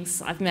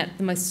things.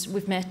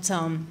 We've met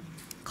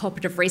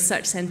cooperative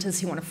research centres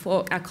who want to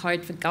fork our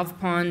code for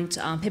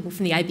GovPond, people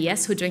from the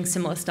ABS who are doing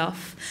similar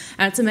stuff.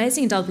 And it's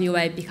amazing in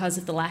WA because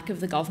of the lack of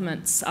the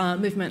government's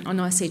movement on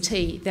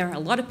ICT. There are a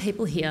lot of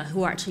people here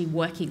who are actually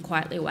working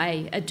quietly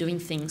away at doing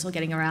things or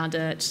getting around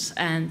it,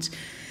 and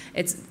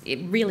it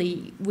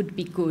really would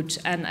be good,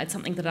 and it's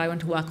something that I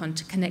want to work on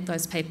to connect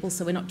those people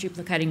so we're not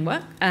duplicating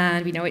work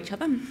and we know each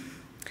other.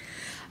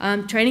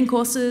 Training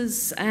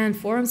courses and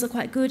forums are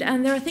quite good,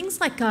 and there are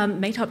things like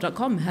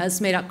meetup.com has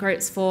meetup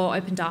groups for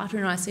open data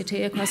and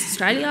ICT across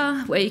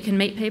Australia where you can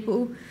meet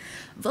people.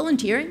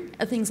 Volunteering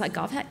at things like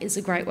GovHack is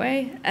a great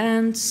way,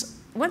 and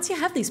once you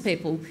have these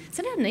people,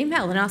 send out an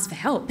email and ask for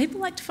help. People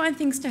like to find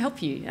things to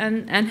help you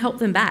and help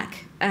them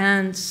back,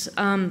 and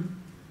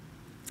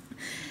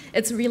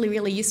it's really,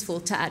 really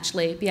useful to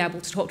actually be able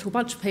to talk to a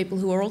bunch of people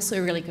who are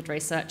also really good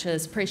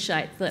researchers,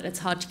 appreciate that it's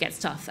hard to get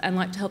stuff and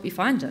like to help you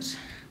find it.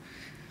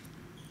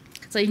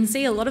 So you can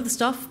see a lot of the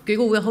stuff,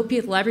 Google will help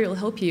you, the library will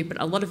help you, but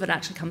a lot of it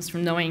actually comes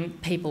from knowing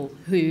people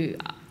who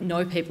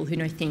know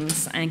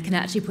things and can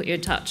actually put you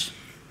in touch.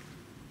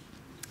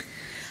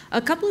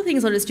 A couple of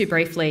things I'll just do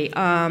briefly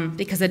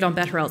because they're done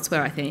better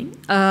elsewhere, I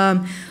think.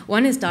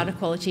 One is data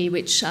quality,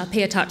 which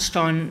Pia touched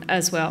on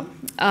as well.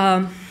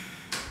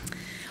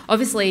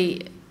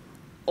 Obviously,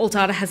 all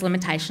data has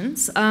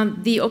limitations.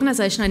 The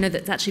organisation I know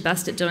that's actually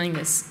best at doing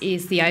this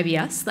is the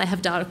ABS. They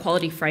have data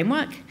quality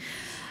framework.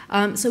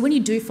 So when you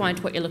do find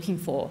what you're looking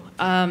for,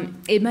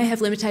 it may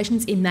have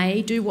limitations. It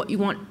may do what you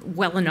want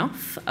well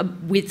enough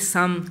with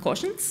some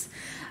cautions.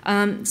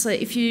 So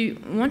if you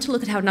want to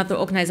look at how another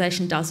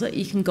organisation does it,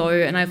 you can go,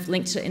 and I've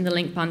linked it in the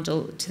link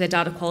bundle, to their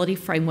data quality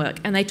framework,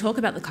 and they talk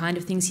about the kind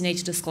of things you need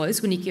to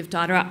disclose when you give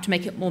data up to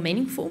make it more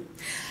meaningful,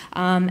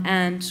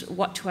 and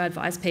what to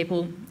advise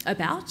people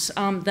about.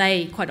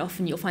 They, quite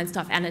often, you'll find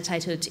stuff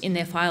annotated in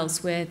their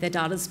files where their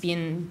data's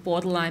been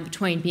borderline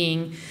between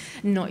being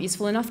not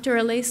useful enough to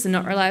release and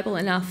not reliable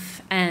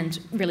enough and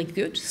really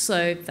good,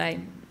 so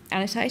they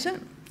annotate it.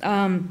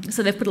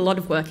 So they've put a lot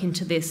of work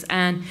into this,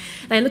 and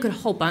they look at a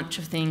whole bunch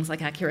of things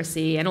like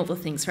accuracy and all the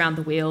things around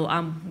the wheel,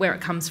 where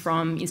it comes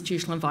from,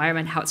 institutional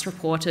environment, how it's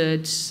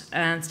reported,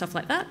 and stuff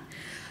like that.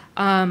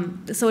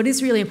 So it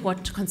is really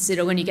important to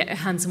consider when you get your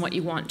hands on what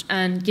you want,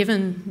 and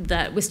given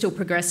that we're still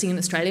progressing in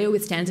Australia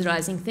with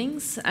standardising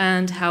things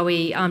and how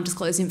we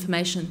disclose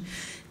information,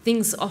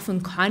 things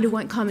often kind of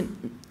won't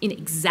come in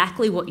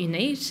exactly what you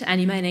need, and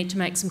you may need to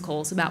make some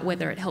calls about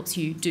whether it helps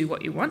you do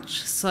what you want.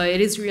 So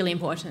it is really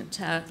important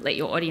to let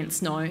your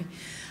audience know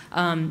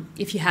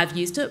if you have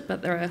used it,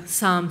 but there are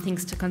some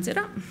things to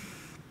consider.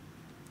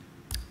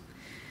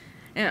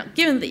 Now,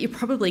 given that you're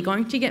probably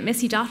going to get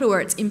messy data where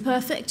it's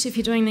imperfect if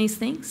you're doing these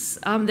things,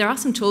 there are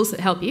some tools that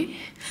help you.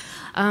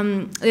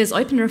 There's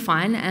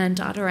OpenRefine and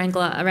Data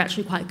Wrangler are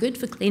actually quite good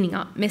for cleaning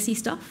up messy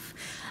stuff.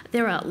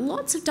 There are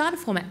lots of data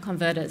format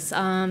converters.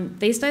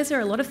 These days there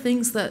are a lot of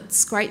things that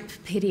scrape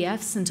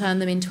PDFs and turn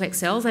them into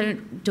Excels. They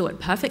don't do it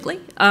perfectly,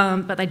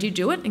 but they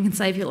do it and can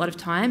save you a lot of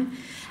time.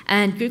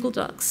 And Google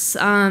Docs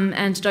and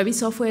Adobe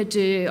software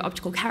do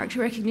optical character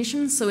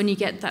recognition. So when you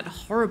get that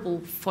horrible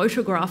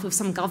photograph of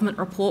some government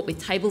report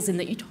with tables in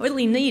that you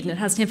totally need and it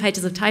has 10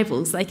 pages of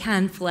tables, they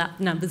can pull out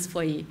the numbers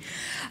for you,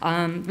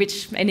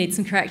 which may need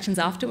some corrections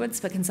afterwards,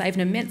 but can save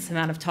an immense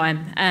amount of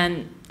time.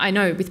 And I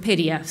know with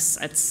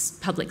PDFs, it's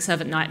public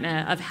servant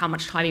nightmare of how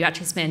much time you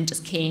actually spend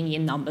just keying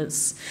in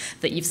numbers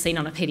that you've seen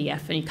on a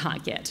PDF and you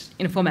can't get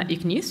in a format you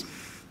can use.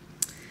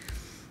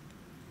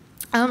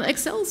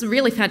 Excel's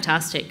really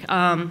fantastic,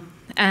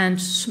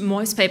 and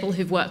most people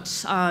who've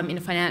worked in a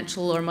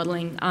financial or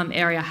modelling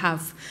area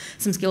have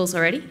some skills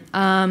already.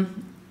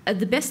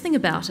 The best thing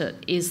about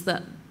it is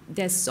that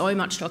there's so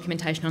much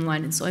documentation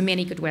online and so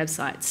many good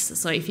websites.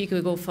 So if you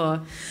Google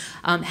for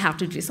how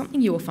to do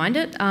something, you will find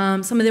it.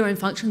 Some of their own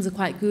functions are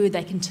quite good.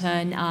 They can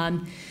turn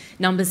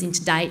numbers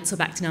into dates or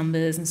back to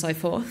numbers and so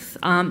forth.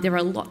 There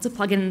are lots of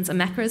plugins and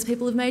macros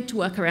people have made to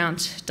work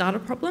around data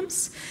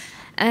problems.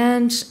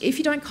 And if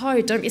you don't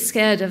code, don't be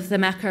scared of the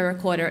macro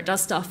recorder. It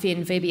does stuff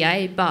in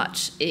VBA,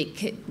 but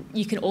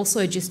you can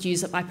also just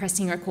use it by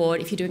pressing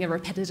record if you're doing a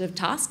repetitive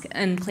task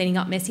and cleaning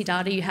up messy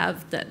data you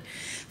have that.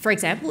 For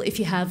example, if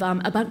you have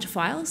a bunch of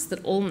files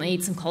that all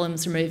need some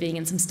columns removing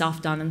and some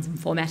stuff done and some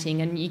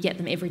formatting, and you get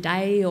them every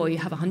day or you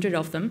have 100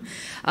 of them,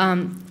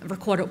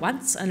 record it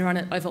once and run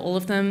it over all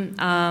of them,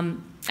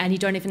 and you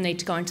don't even need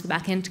to go into the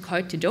back end to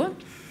code to do it.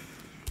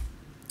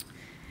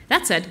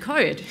 That said,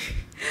 code.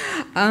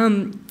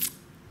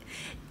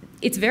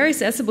 It's very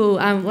accessible.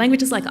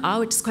 Languages like R,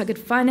 which is quite good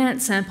for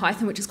finance, and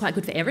Python, which is quite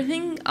good for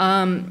everything.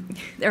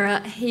 There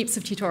are heaps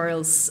of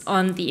tutorials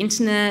on the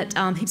internet,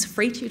 heaps of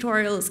free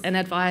tutorials and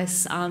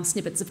advice,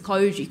 snippets of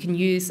code you can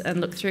use and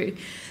look through.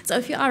 So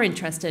if you are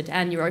interested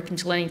and you're open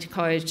to learning to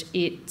code,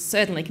 it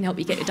certainly can help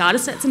you get your data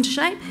sets into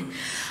shape.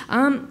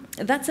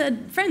 That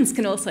said, friends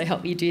can also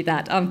help you do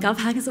that.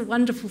 GovHack is a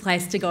wonderful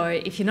place to go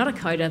if you're not a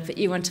coder, but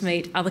you want to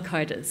meet other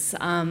coders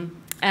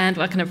and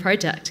work on a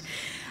project.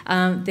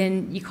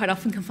 Then you quite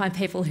often can find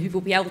people who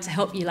will be able to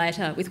help you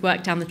later with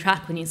work down the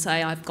track when you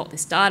say, I've got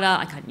this data,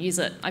 I can't use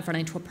it, I've run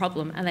into a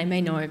problem, and they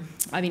may know.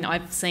 I mean,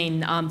 I've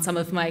seen some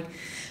of my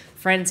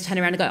friends turn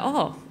around and go,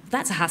 oh,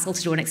 that's a hassle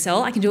to do in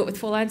Excel, I can do it with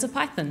 4 lines of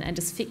Python and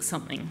just fix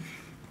something.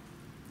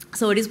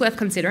 So it is worth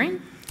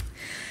considering.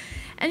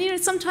 And you know,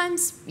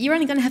 sometimes you're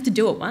only going to have to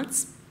do it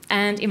once,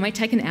 and it might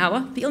take an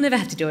hour, but you'll never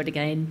have to do it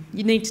again.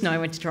 You need to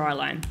know when to draw a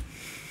line.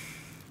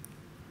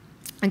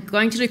 I'm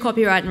going to do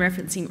copyright and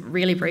referencing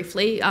really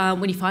briefly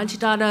when you find your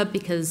data,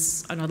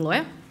 because I'm not a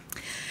lawyer.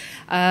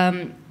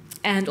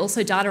 And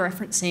also data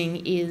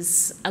referencing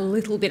is a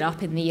little bit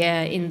up in the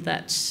air in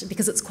that,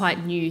 because it's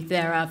quite new,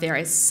 there are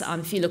various,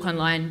 if you look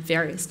online,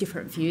 various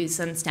different views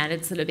and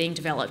standards that are being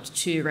developed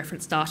to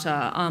reference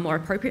data more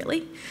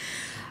appropriately.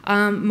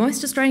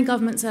 Most Australian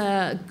governments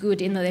are good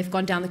in that they've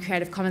gone down the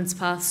Creative Commons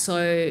path,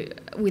 so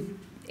with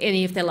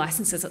any of their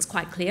licenses, it's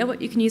quite clear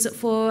what you can use it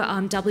for.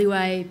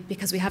 WA,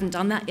 because we haven't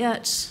done that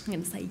yet, I'm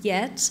going to say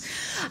yet,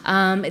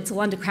 it's all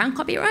under Crown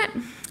copyright.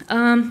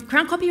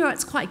 Crown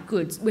copyright's quite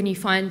good. When you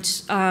find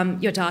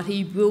your data,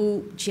 you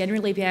will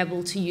generally be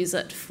able to use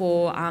it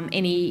for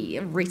any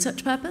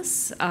research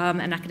purpose,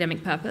 an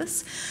academic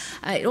purpose.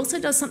 It also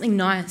does something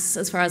nice,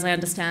 as far as I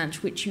understand,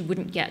 which you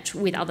wouldn't get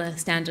with other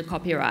standard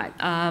copyright,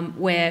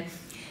 where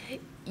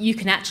you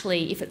can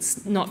actually, if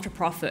it's not for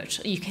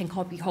profit, you can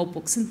copy whole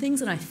books and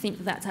things, and I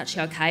think that's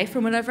actually okay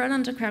from what I've read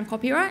under Crown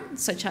copyright,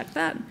 so check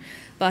that.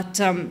 But,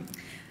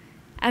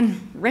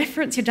 and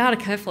reference your data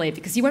carefully,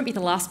 because you won't be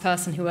the last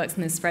person who works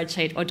in this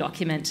spreadsheet or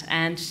document,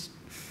 and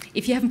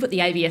if you haven't put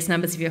the ABS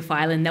numbers of your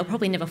file in, they'll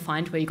probably never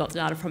find where you got the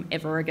data from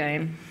ever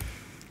again.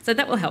 So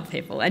that will help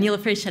people, and you'll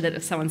appreciate it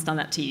if someone's done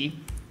that to you.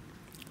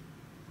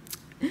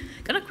 I'm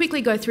going to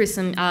quickly go through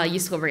some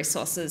useful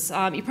resources.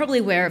 You're probably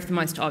aware of the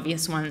most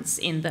obvious ones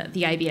in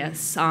the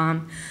ABS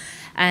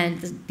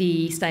and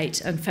the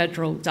state and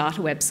federal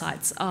data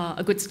websites are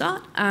a good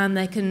start.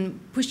 They can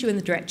push you in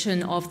the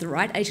direction of the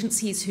right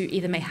agencies who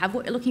either may have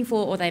what you're looking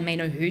for or they may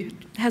know who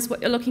has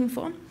what you're looking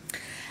for.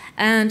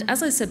 And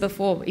as I said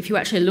before, if you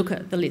actually look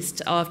at the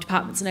list of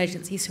departments and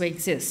agencies who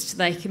exist,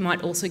 they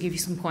might also give you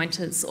some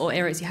pointers or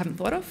areas you haven't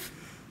thought of.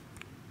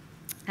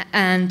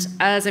 And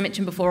as I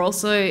mentioned before,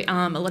 also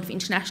a lot of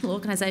international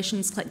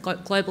organisations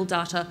collect global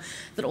data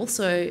that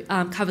also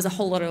covers a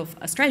whole lot of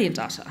Australian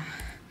data.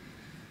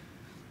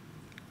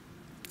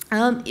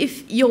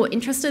 If you're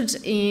interested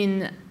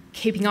in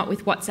keeping up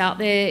with what's out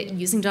there,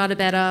 using data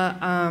better,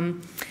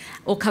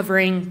 or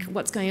covering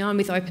what's going on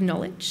with open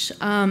knowledge,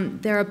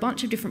 there are a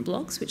bunch of different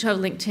blogs which I've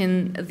linked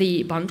in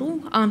the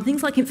bundle.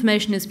 Things like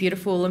Information is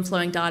Beautiful and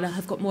Flowing Data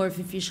have got more of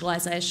a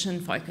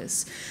visualisation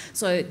focus.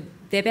 So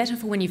they're better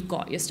for when you've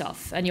got your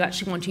stuff and you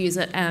actually want to use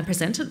it and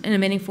present it in a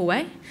meaningful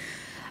way.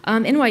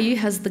 NYU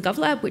has the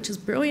GovLab, which is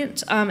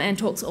brilliant and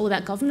talks all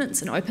about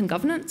governance and open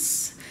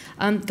governance.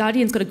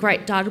 Guardian's got a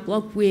great data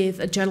blog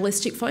with a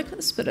journalistic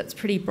focus, but it's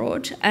pretty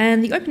broad.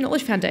 And the Open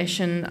Knowledge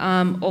Foundation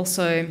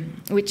also,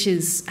 which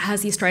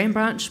has the Australian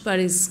branch, but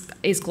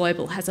is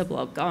global, has a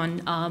blog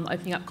on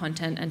opening up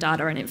content and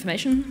data and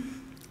information.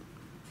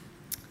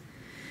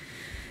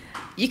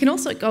 You can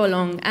also go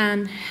along,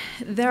 and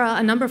there are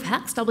a number of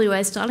hacks. WA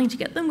is starting to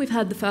get them. We've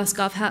had the first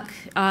Gov hack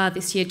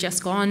this year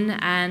just gone,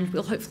 and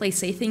we'll hopefully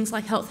see things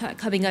like Health Hack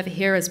coming over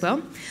here as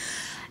well.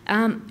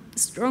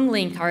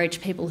 Strongly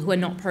encourage people who are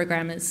not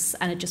programmers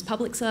and are just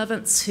public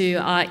servants who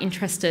are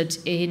interested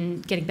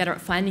in getting better at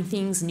finding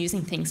things and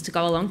using things to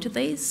go along to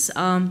these.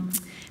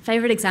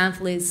 Favourite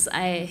example is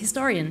a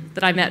historian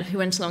that I met who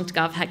went along to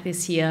GovHack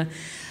this year.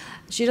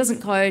 She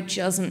doesn't code, she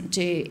doesn't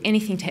do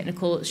anything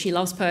technical. She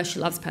loves Perth, she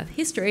loves Perth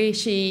history.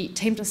 She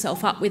teamed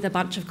herself up with a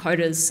bunch of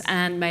coders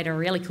and made a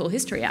really cool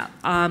history app,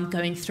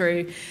 going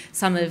through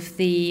some of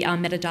the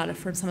metadata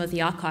from some of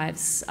the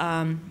archives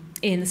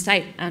in the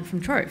state and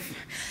from Trove.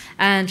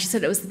 And she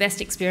said it was the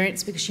best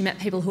experience because she met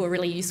people who were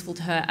really useful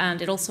to her,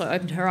 and it also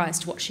opened her eyes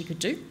to what she could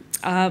do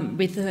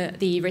with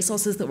the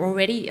resources that were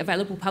already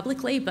available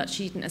publicly, but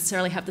she didn't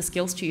necessarily have the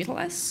skills to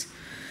utilise.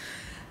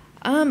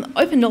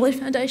 Open Knowledge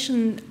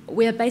Foundation,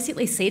 we're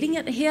basically seeding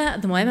it here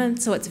at the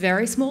moment, so it's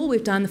very small.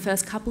 We've done the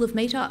first couple of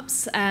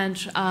meetups and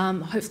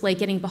hopefully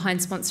getting behind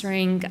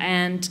sponsoring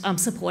and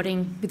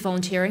supporting with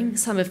volunteering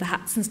some of the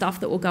hacks and stuff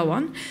that will go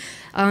on.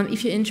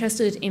 If you're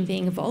interested in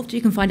being involved,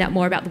 you can find out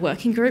more about the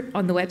working group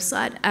on the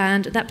website,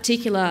 and that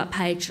particular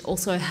page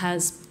also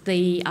has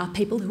the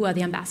people who are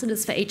the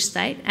ambassadors for each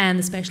state and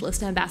the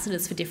specialist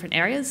ambassadors for different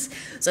areas.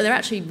 So they're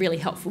actually really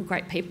helpful,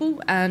 great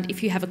people, and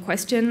if you have a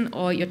question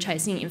or you're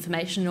chasing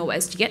information or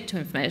ways to get to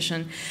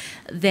information,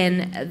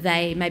 then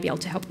they may be able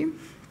to help you.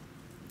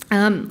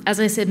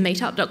 As I said,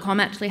 meetup.com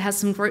actually has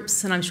some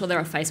groups, and I'm sure there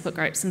are Facebook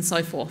groups and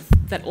so forth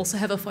that also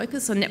have a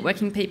focus on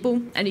networking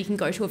people, and you can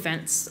go to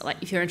events, like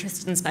if you're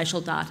interested in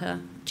spatial data,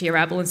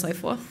 GeoRabble and so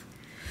forth.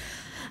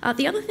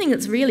 The other thing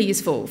that's really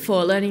useful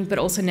for learning but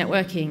also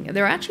networking,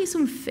 there are actually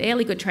some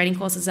fairly good training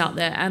courses out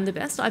there, and the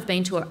best I've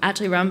been to are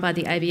actually run by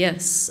the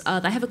ABS.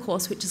 They have a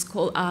course which is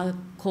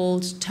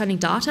called Turning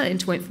Data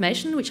into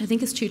Information, which I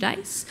think is 2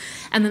 days,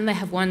 and then they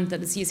have one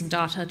that is using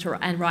data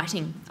and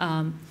writing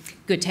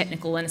good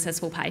technical and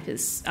accessible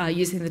papers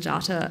using the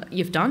data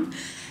you've done.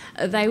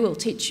 They will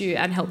teach you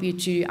and help you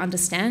to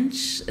understand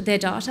their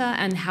data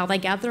and how they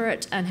gather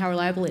it and how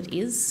reliable it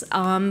is,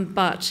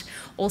 but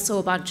also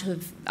a bunch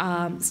of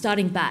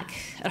starting back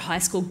at high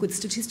school good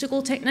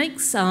statistical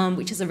techniques,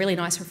 which is a really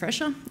nice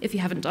refresher if you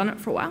haven't done it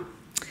for a while.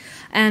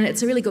 And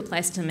it's a really good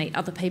place to meet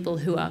other people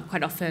who are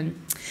quite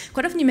often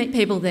you meet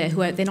people there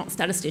they're not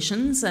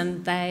statisticians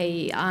and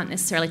they aren't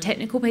necessarily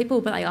technical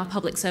people, but they are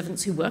public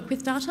servants who work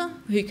with data,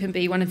 who can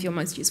be one of your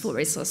most useful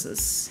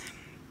resources.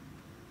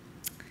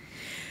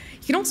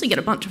 You can also get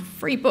a bunch of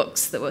free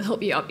books that will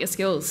help you up your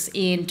skills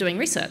in doing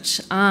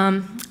research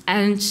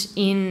and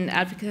in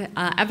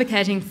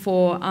advocating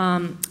for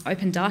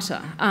open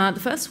data. The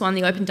first one,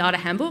 the Open Data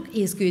Handbook,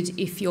 is good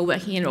if you're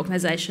working in an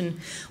organisation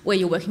where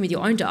you're working with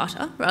your own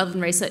data rather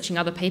than researching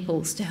other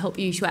people's, to help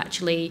you to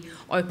actually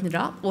open it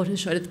up or to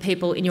show to the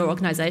people in your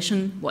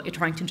organisation what you're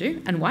trying to do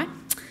and why.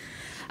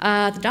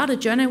 The Data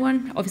Journo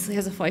one obviously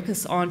has a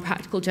focus on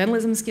practical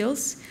journalism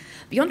skills.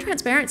 Beyond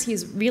Transparency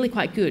is really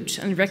quite good,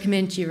 and I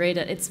recommend you read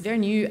it. It's very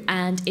new,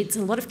 and it's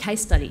a lot of case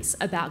studies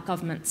about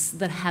governments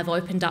that have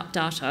opened up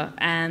data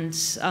and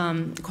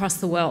across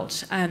the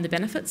world and the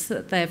benefits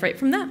that they've reaped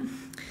from that.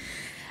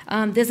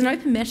 There's an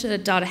Open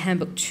Metadata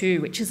Handbook too,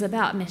 which is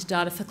about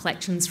metadata for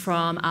collections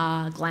from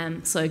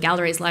GLAM, so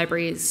galleries,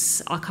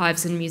 libraries,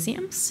 archives and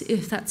museums,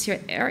 if that's your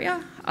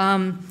area,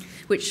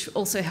 which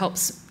also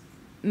helps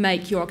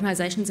make your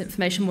organisation's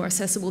information more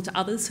accessible to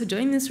others who are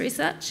doing this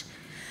research.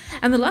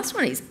 And the last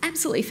one is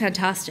absolutely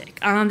fantastic.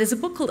 There's a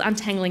book called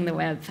Untangling the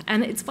Web,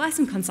 and it's by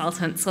some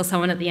consultants or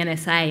someone at the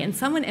NSA, and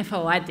someone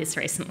FOI'd this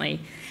recently.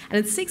 And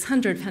it's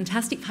 600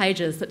 fantastic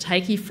pages that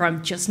take you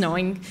from just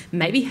knowing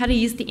maybe how to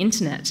use the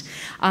internet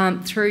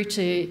through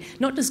to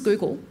not just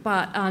Google,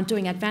 but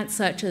doing advanced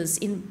searches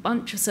in a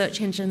bunch of search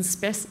engines,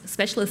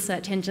 specialist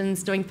search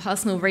engines, doing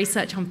personal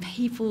research on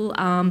people,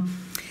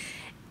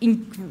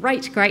 in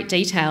great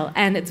detail,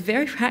 and it's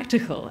very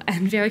practical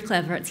and very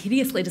clever. It's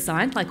hideously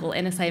designed, like all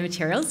NSA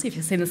materials, if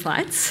you've seen the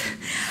slides.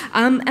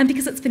 And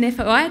because it's been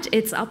FOI'd,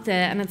 it's up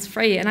there and it's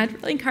free, and I'd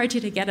really encourage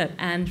you to get it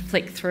and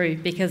flick through,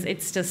 because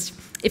it's just,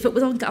 if it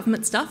was on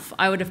government stuff,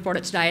 I would have brought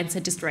it today and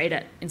said just read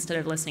it instead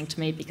of listening to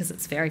me, because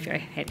it's very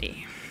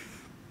handy.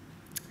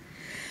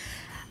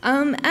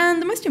 And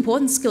the most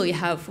important skill you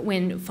have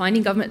when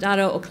finding government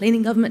data or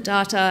cleaning government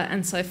data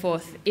and so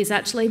forth is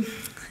actually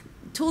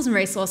tools and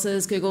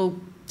resources. Google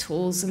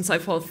tools and so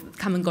forth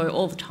come and go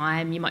all the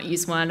time. You might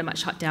use one, it might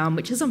shut down,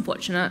 which is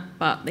unfortunate,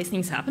 but these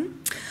things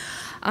happen.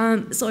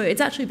 So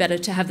it's actually better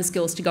to have the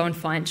skills to go and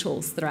find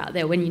tools that are out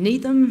there when you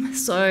need them.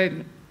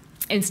 So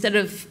instead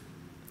of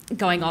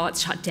going, oh,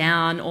 it's shut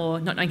down,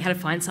 or not knowing how to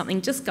find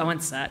something, just go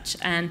and search.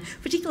 And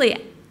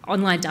particularly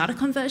online data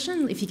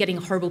conversion, if you're getting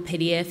a horrible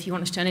PDF, you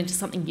want to turn it into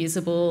something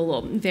usable,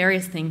 or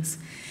various things.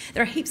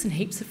 There are heaps and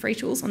heaps of free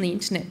tools on the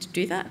internet to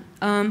do that.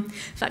 In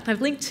fact,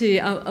 I've linked to,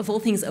 of all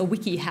things, a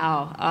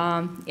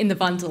WikiHow in the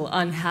bundle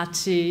on how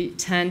to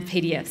turn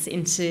PDFs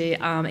into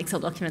Excel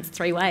documents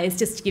 3 ways,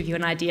 just to give you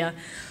an idea.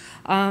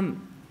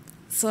 And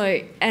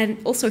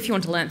also if you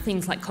want to learn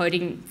things like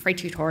coding, free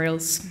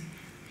tutorials.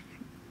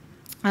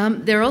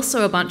 There are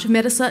also a bunch of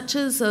meta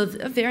searches of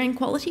varying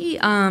quality,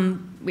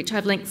 which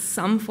I've linked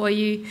some for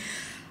you,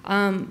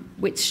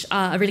 which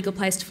are a really good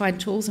place to find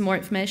tools and more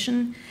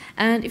information.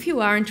 And if you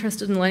are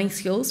interested in learning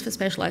skills for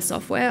specialised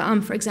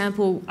software, for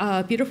example,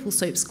 Beautiful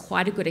Soup's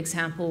quite a good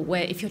example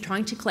where if you're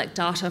trying to collect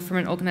data from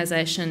an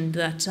organisation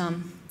that...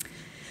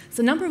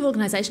 So a number of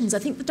organisations, I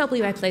think the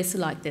WA Police are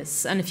like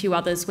this, and a few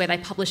others where they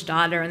publish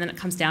data and then it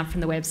comes down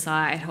from the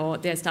website, or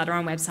there's data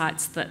on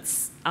websites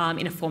that's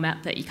in a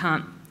format that you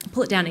can't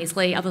pull it down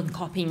easily other than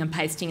copying and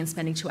pasting and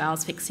spending 2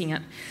 hours fixing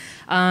it.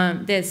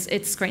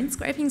 It's screen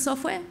scraping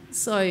software,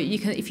 so you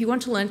can, if you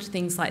want to learn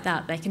things like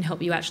that, they can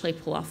help you actually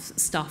pull off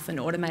stuff and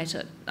automate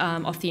it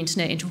off the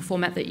internet into a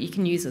format that you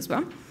can use as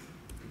well.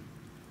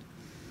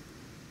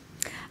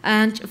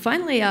 And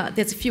finally,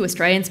 there's a few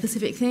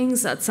Australian-specific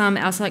things. That's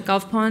our site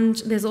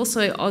GovPond. There's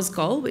also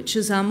AusGoal, which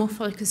is more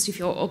focused if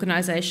your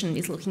organisation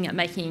is looking at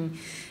making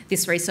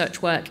this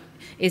research work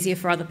easier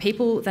for other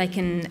people. They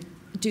can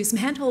do some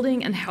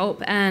hand-holding and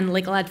help and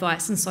legal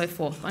advice and so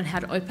forth on how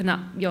to open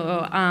up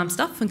your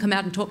stuff and come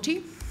out and talk to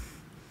you.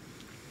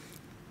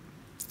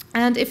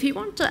 And if you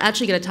want to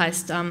actually get a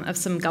taste of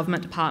some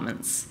government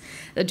departments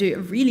that do a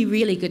really,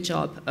 really good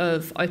job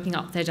of opening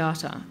up their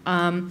data,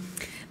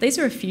 these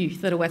are a few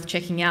that are worth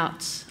checking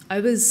out.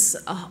 I was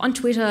on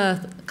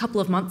Twitter a couple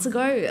of months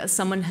ago.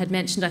 Someone had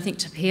mentioned, I think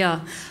to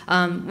Pia,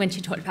 when she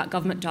talked about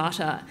government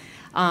data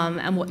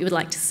and what you would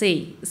like to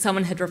see,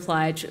 someone had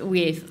replied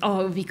with,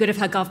 oh, it would be good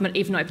if our government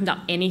even opened up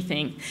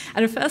anything.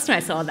 And at first when I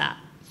saw that,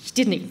 she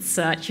didn't even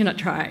search, you're not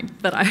trying.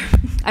 But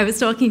I was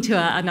talking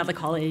to another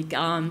colleague at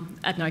an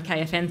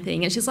OKFN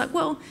thing, and she's like,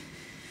 well,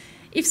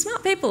 if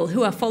smart people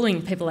who are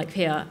following people like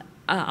Pia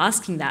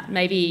asking that,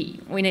 maybe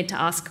we need to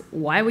ask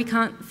why we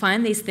can't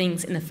find these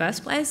things in the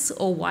first place,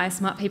 or why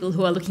smart people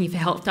who are looking for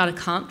help data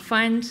can't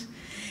find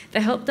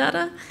the help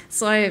data.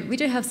 So we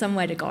do have some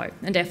way to go,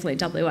 and definitely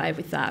WA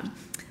with that.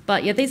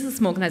 But yeah, these are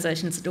some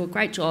organisations that do a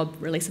great job,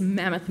 release a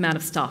mammoth amount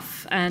of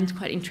stuff, and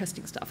quite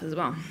interesting stuff as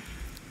well.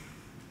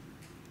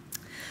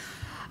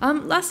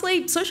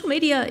 Lastly, social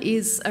media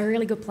is a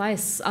really good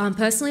place.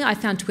 Personally, I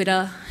found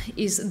Twitter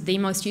is the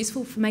most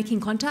useful for making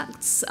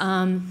contacts.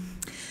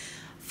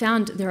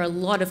 Found there are a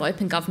lot of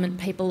open government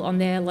people on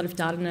there, a lot of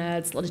data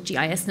nerds, a lot of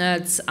GIS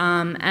nerds,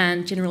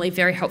 and generally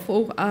very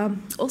helpful.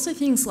 Also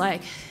things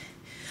like,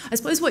 I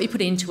suppose what you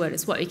put into it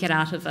is what you get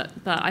out of it,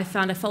 but I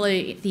found I follow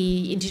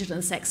the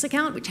Indigenous X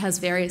account, which has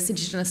various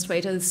Indigenous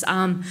tweeters,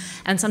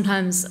 and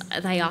sometimes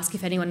they ask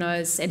if anyone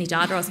knows any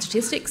data or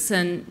statistics,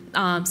 and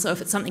so if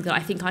it's something that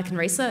I think I can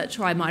research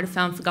or I might have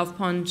found for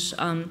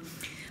GovPond,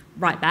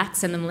 write back,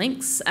 send them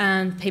links,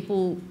 and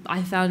people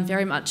I found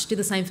very much do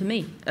the same for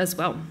me as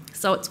well.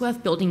 So it's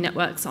worth building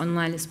networks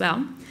online as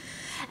well.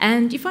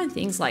 And you find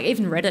things like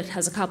even Reddit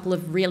has a couple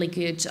of really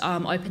good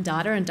open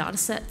data and data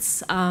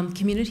sets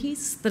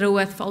communities that are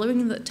worth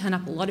following that turn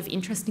up a lot of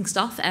interesting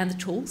stuff and the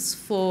tools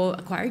for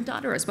acquiring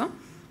data as well.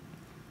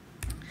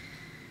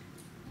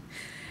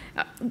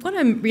 What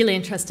I'm really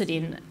interested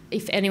in,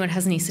 if anyone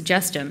has any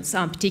suggestions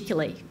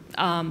particularly,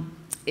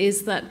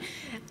 is that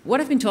what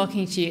I've been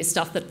talking to you is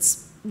stuff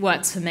that's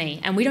works for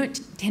me, and we don't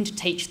tend to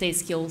teach these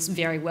skills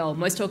very well.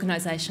 Most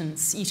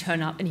organisations, you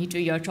turn up and you do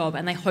your job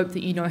and they hope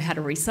that you know how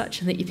to research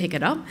and that you pick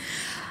it up.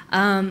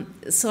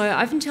 So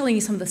I've been telling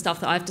you some of the stuff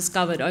that I've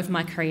discovered over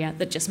my career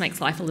that just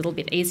makes life a little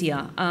bit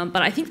easier.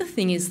 But I think the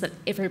thing is that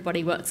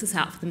everybody works this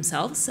out for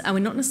themselves, and we're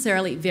not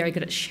necessarily very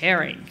good at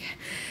sharing.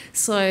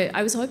 So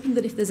I was hoping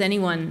that if there's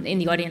anyone in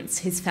the audience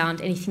who's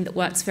found anything that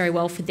works very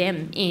well for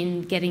them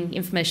in getting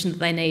information that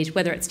they need,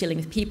 whether it's dealing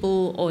with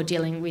people or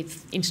dealing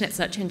with internet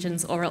search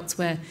engines or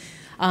elsewhere,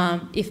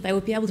 if they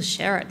would be able to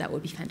share it, that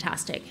would be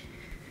fantastic.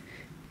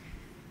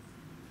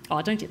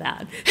 Oh, don't do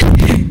that.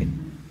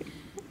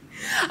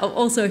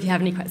 Also, if you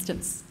have any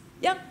questions.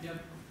 Yep.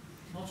 Yep.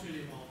 Not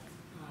really about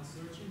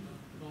searching, but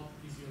about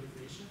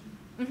visualization.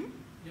 Mm-hmm.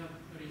 Yeah,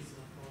 there is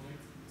a product.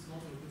 It's not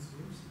open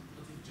source,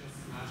 but it's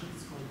just magic.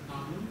 It's called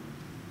Tableau.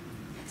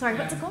 Sorry,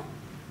 what's it called?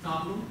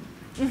 Tableau.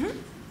 Mm-hmm.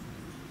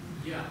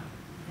 Yeah,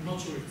 I'm not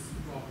sure it's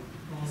the proper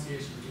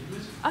pronunciation in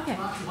English. Okay.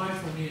 But why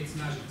for me it's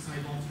magic? Because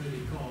I don't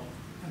really code,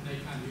 and they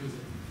can use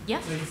it.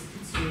 Yeah. So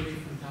it's really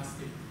a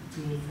fantastic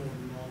tool for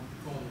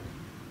non-coding.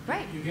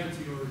 Great. You get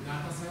to your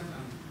data set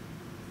and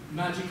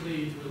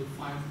magically it will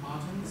find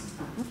patterns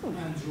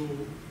and draw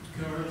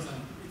curves,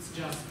 and it's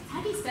just...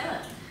 How do you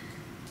spell it?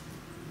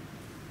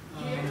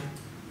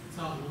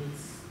 Tableau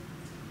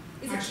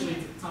Is actually,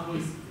 Tableau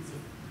is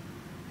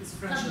it's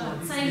French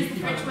word. Same as the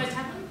French word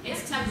tableau?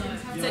 Yes, tableau.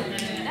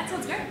 Yeah. That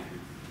sounds great.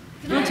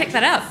 Can I check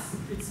that out?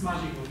 It's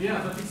magical,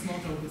 yeah, but it's not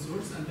open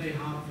source, and they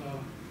have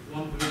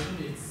one version.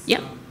 It's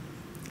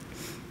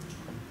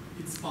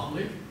it's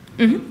public,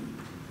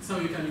 so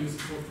you can use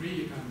it for free.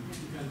 You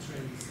can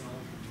train yourself.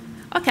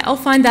 Okay, I'll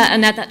find that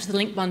and add that to the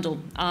link bundle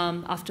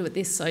after with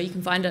this, so you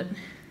can find it.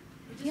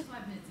 We're just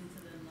 5 minutes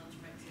into the lunch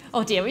break.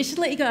 Oh dear, we should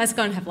let you guys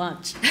go and have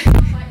lunch. Not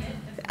quite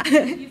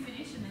yet. You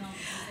finish, and then I'll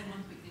say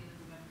one quick thing and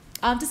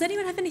we'll go. Does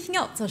anyone have anything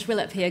else? Or should we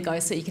let Pia go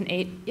so you can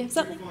eat? You have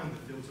something? Do you find the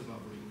filter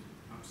bubbling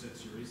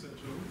upsets your research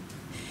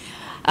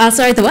at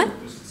Sorry, the what?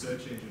 Just the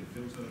search engine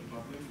filter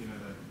public, you know,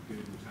 that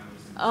Google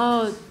Tales.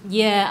 Oh,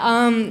 yeah.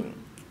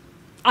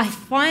 I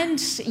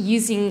find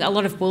using a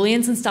lot of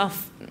Booleans and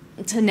stuff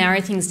to narrow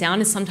things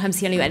down is sometimes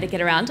the only way to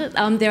get around it.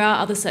 There are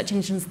other search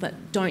engines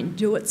that don't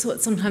do it, so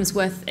it's sometimes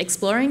worth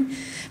exploring. But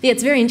yeah,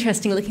 it's very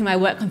interesting looking at my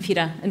work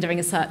computer and doing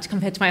a search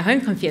compared to my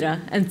home computer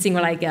and seeing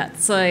what I get.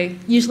 So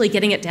usually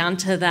getting it down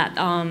to that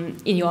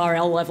in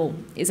URL level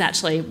is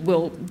actually,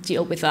 will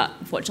deal with that,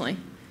 unfortunately.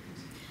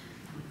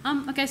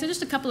 Okay, so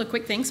just a couple of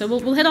quick things. So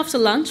we'll head off to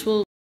lunch.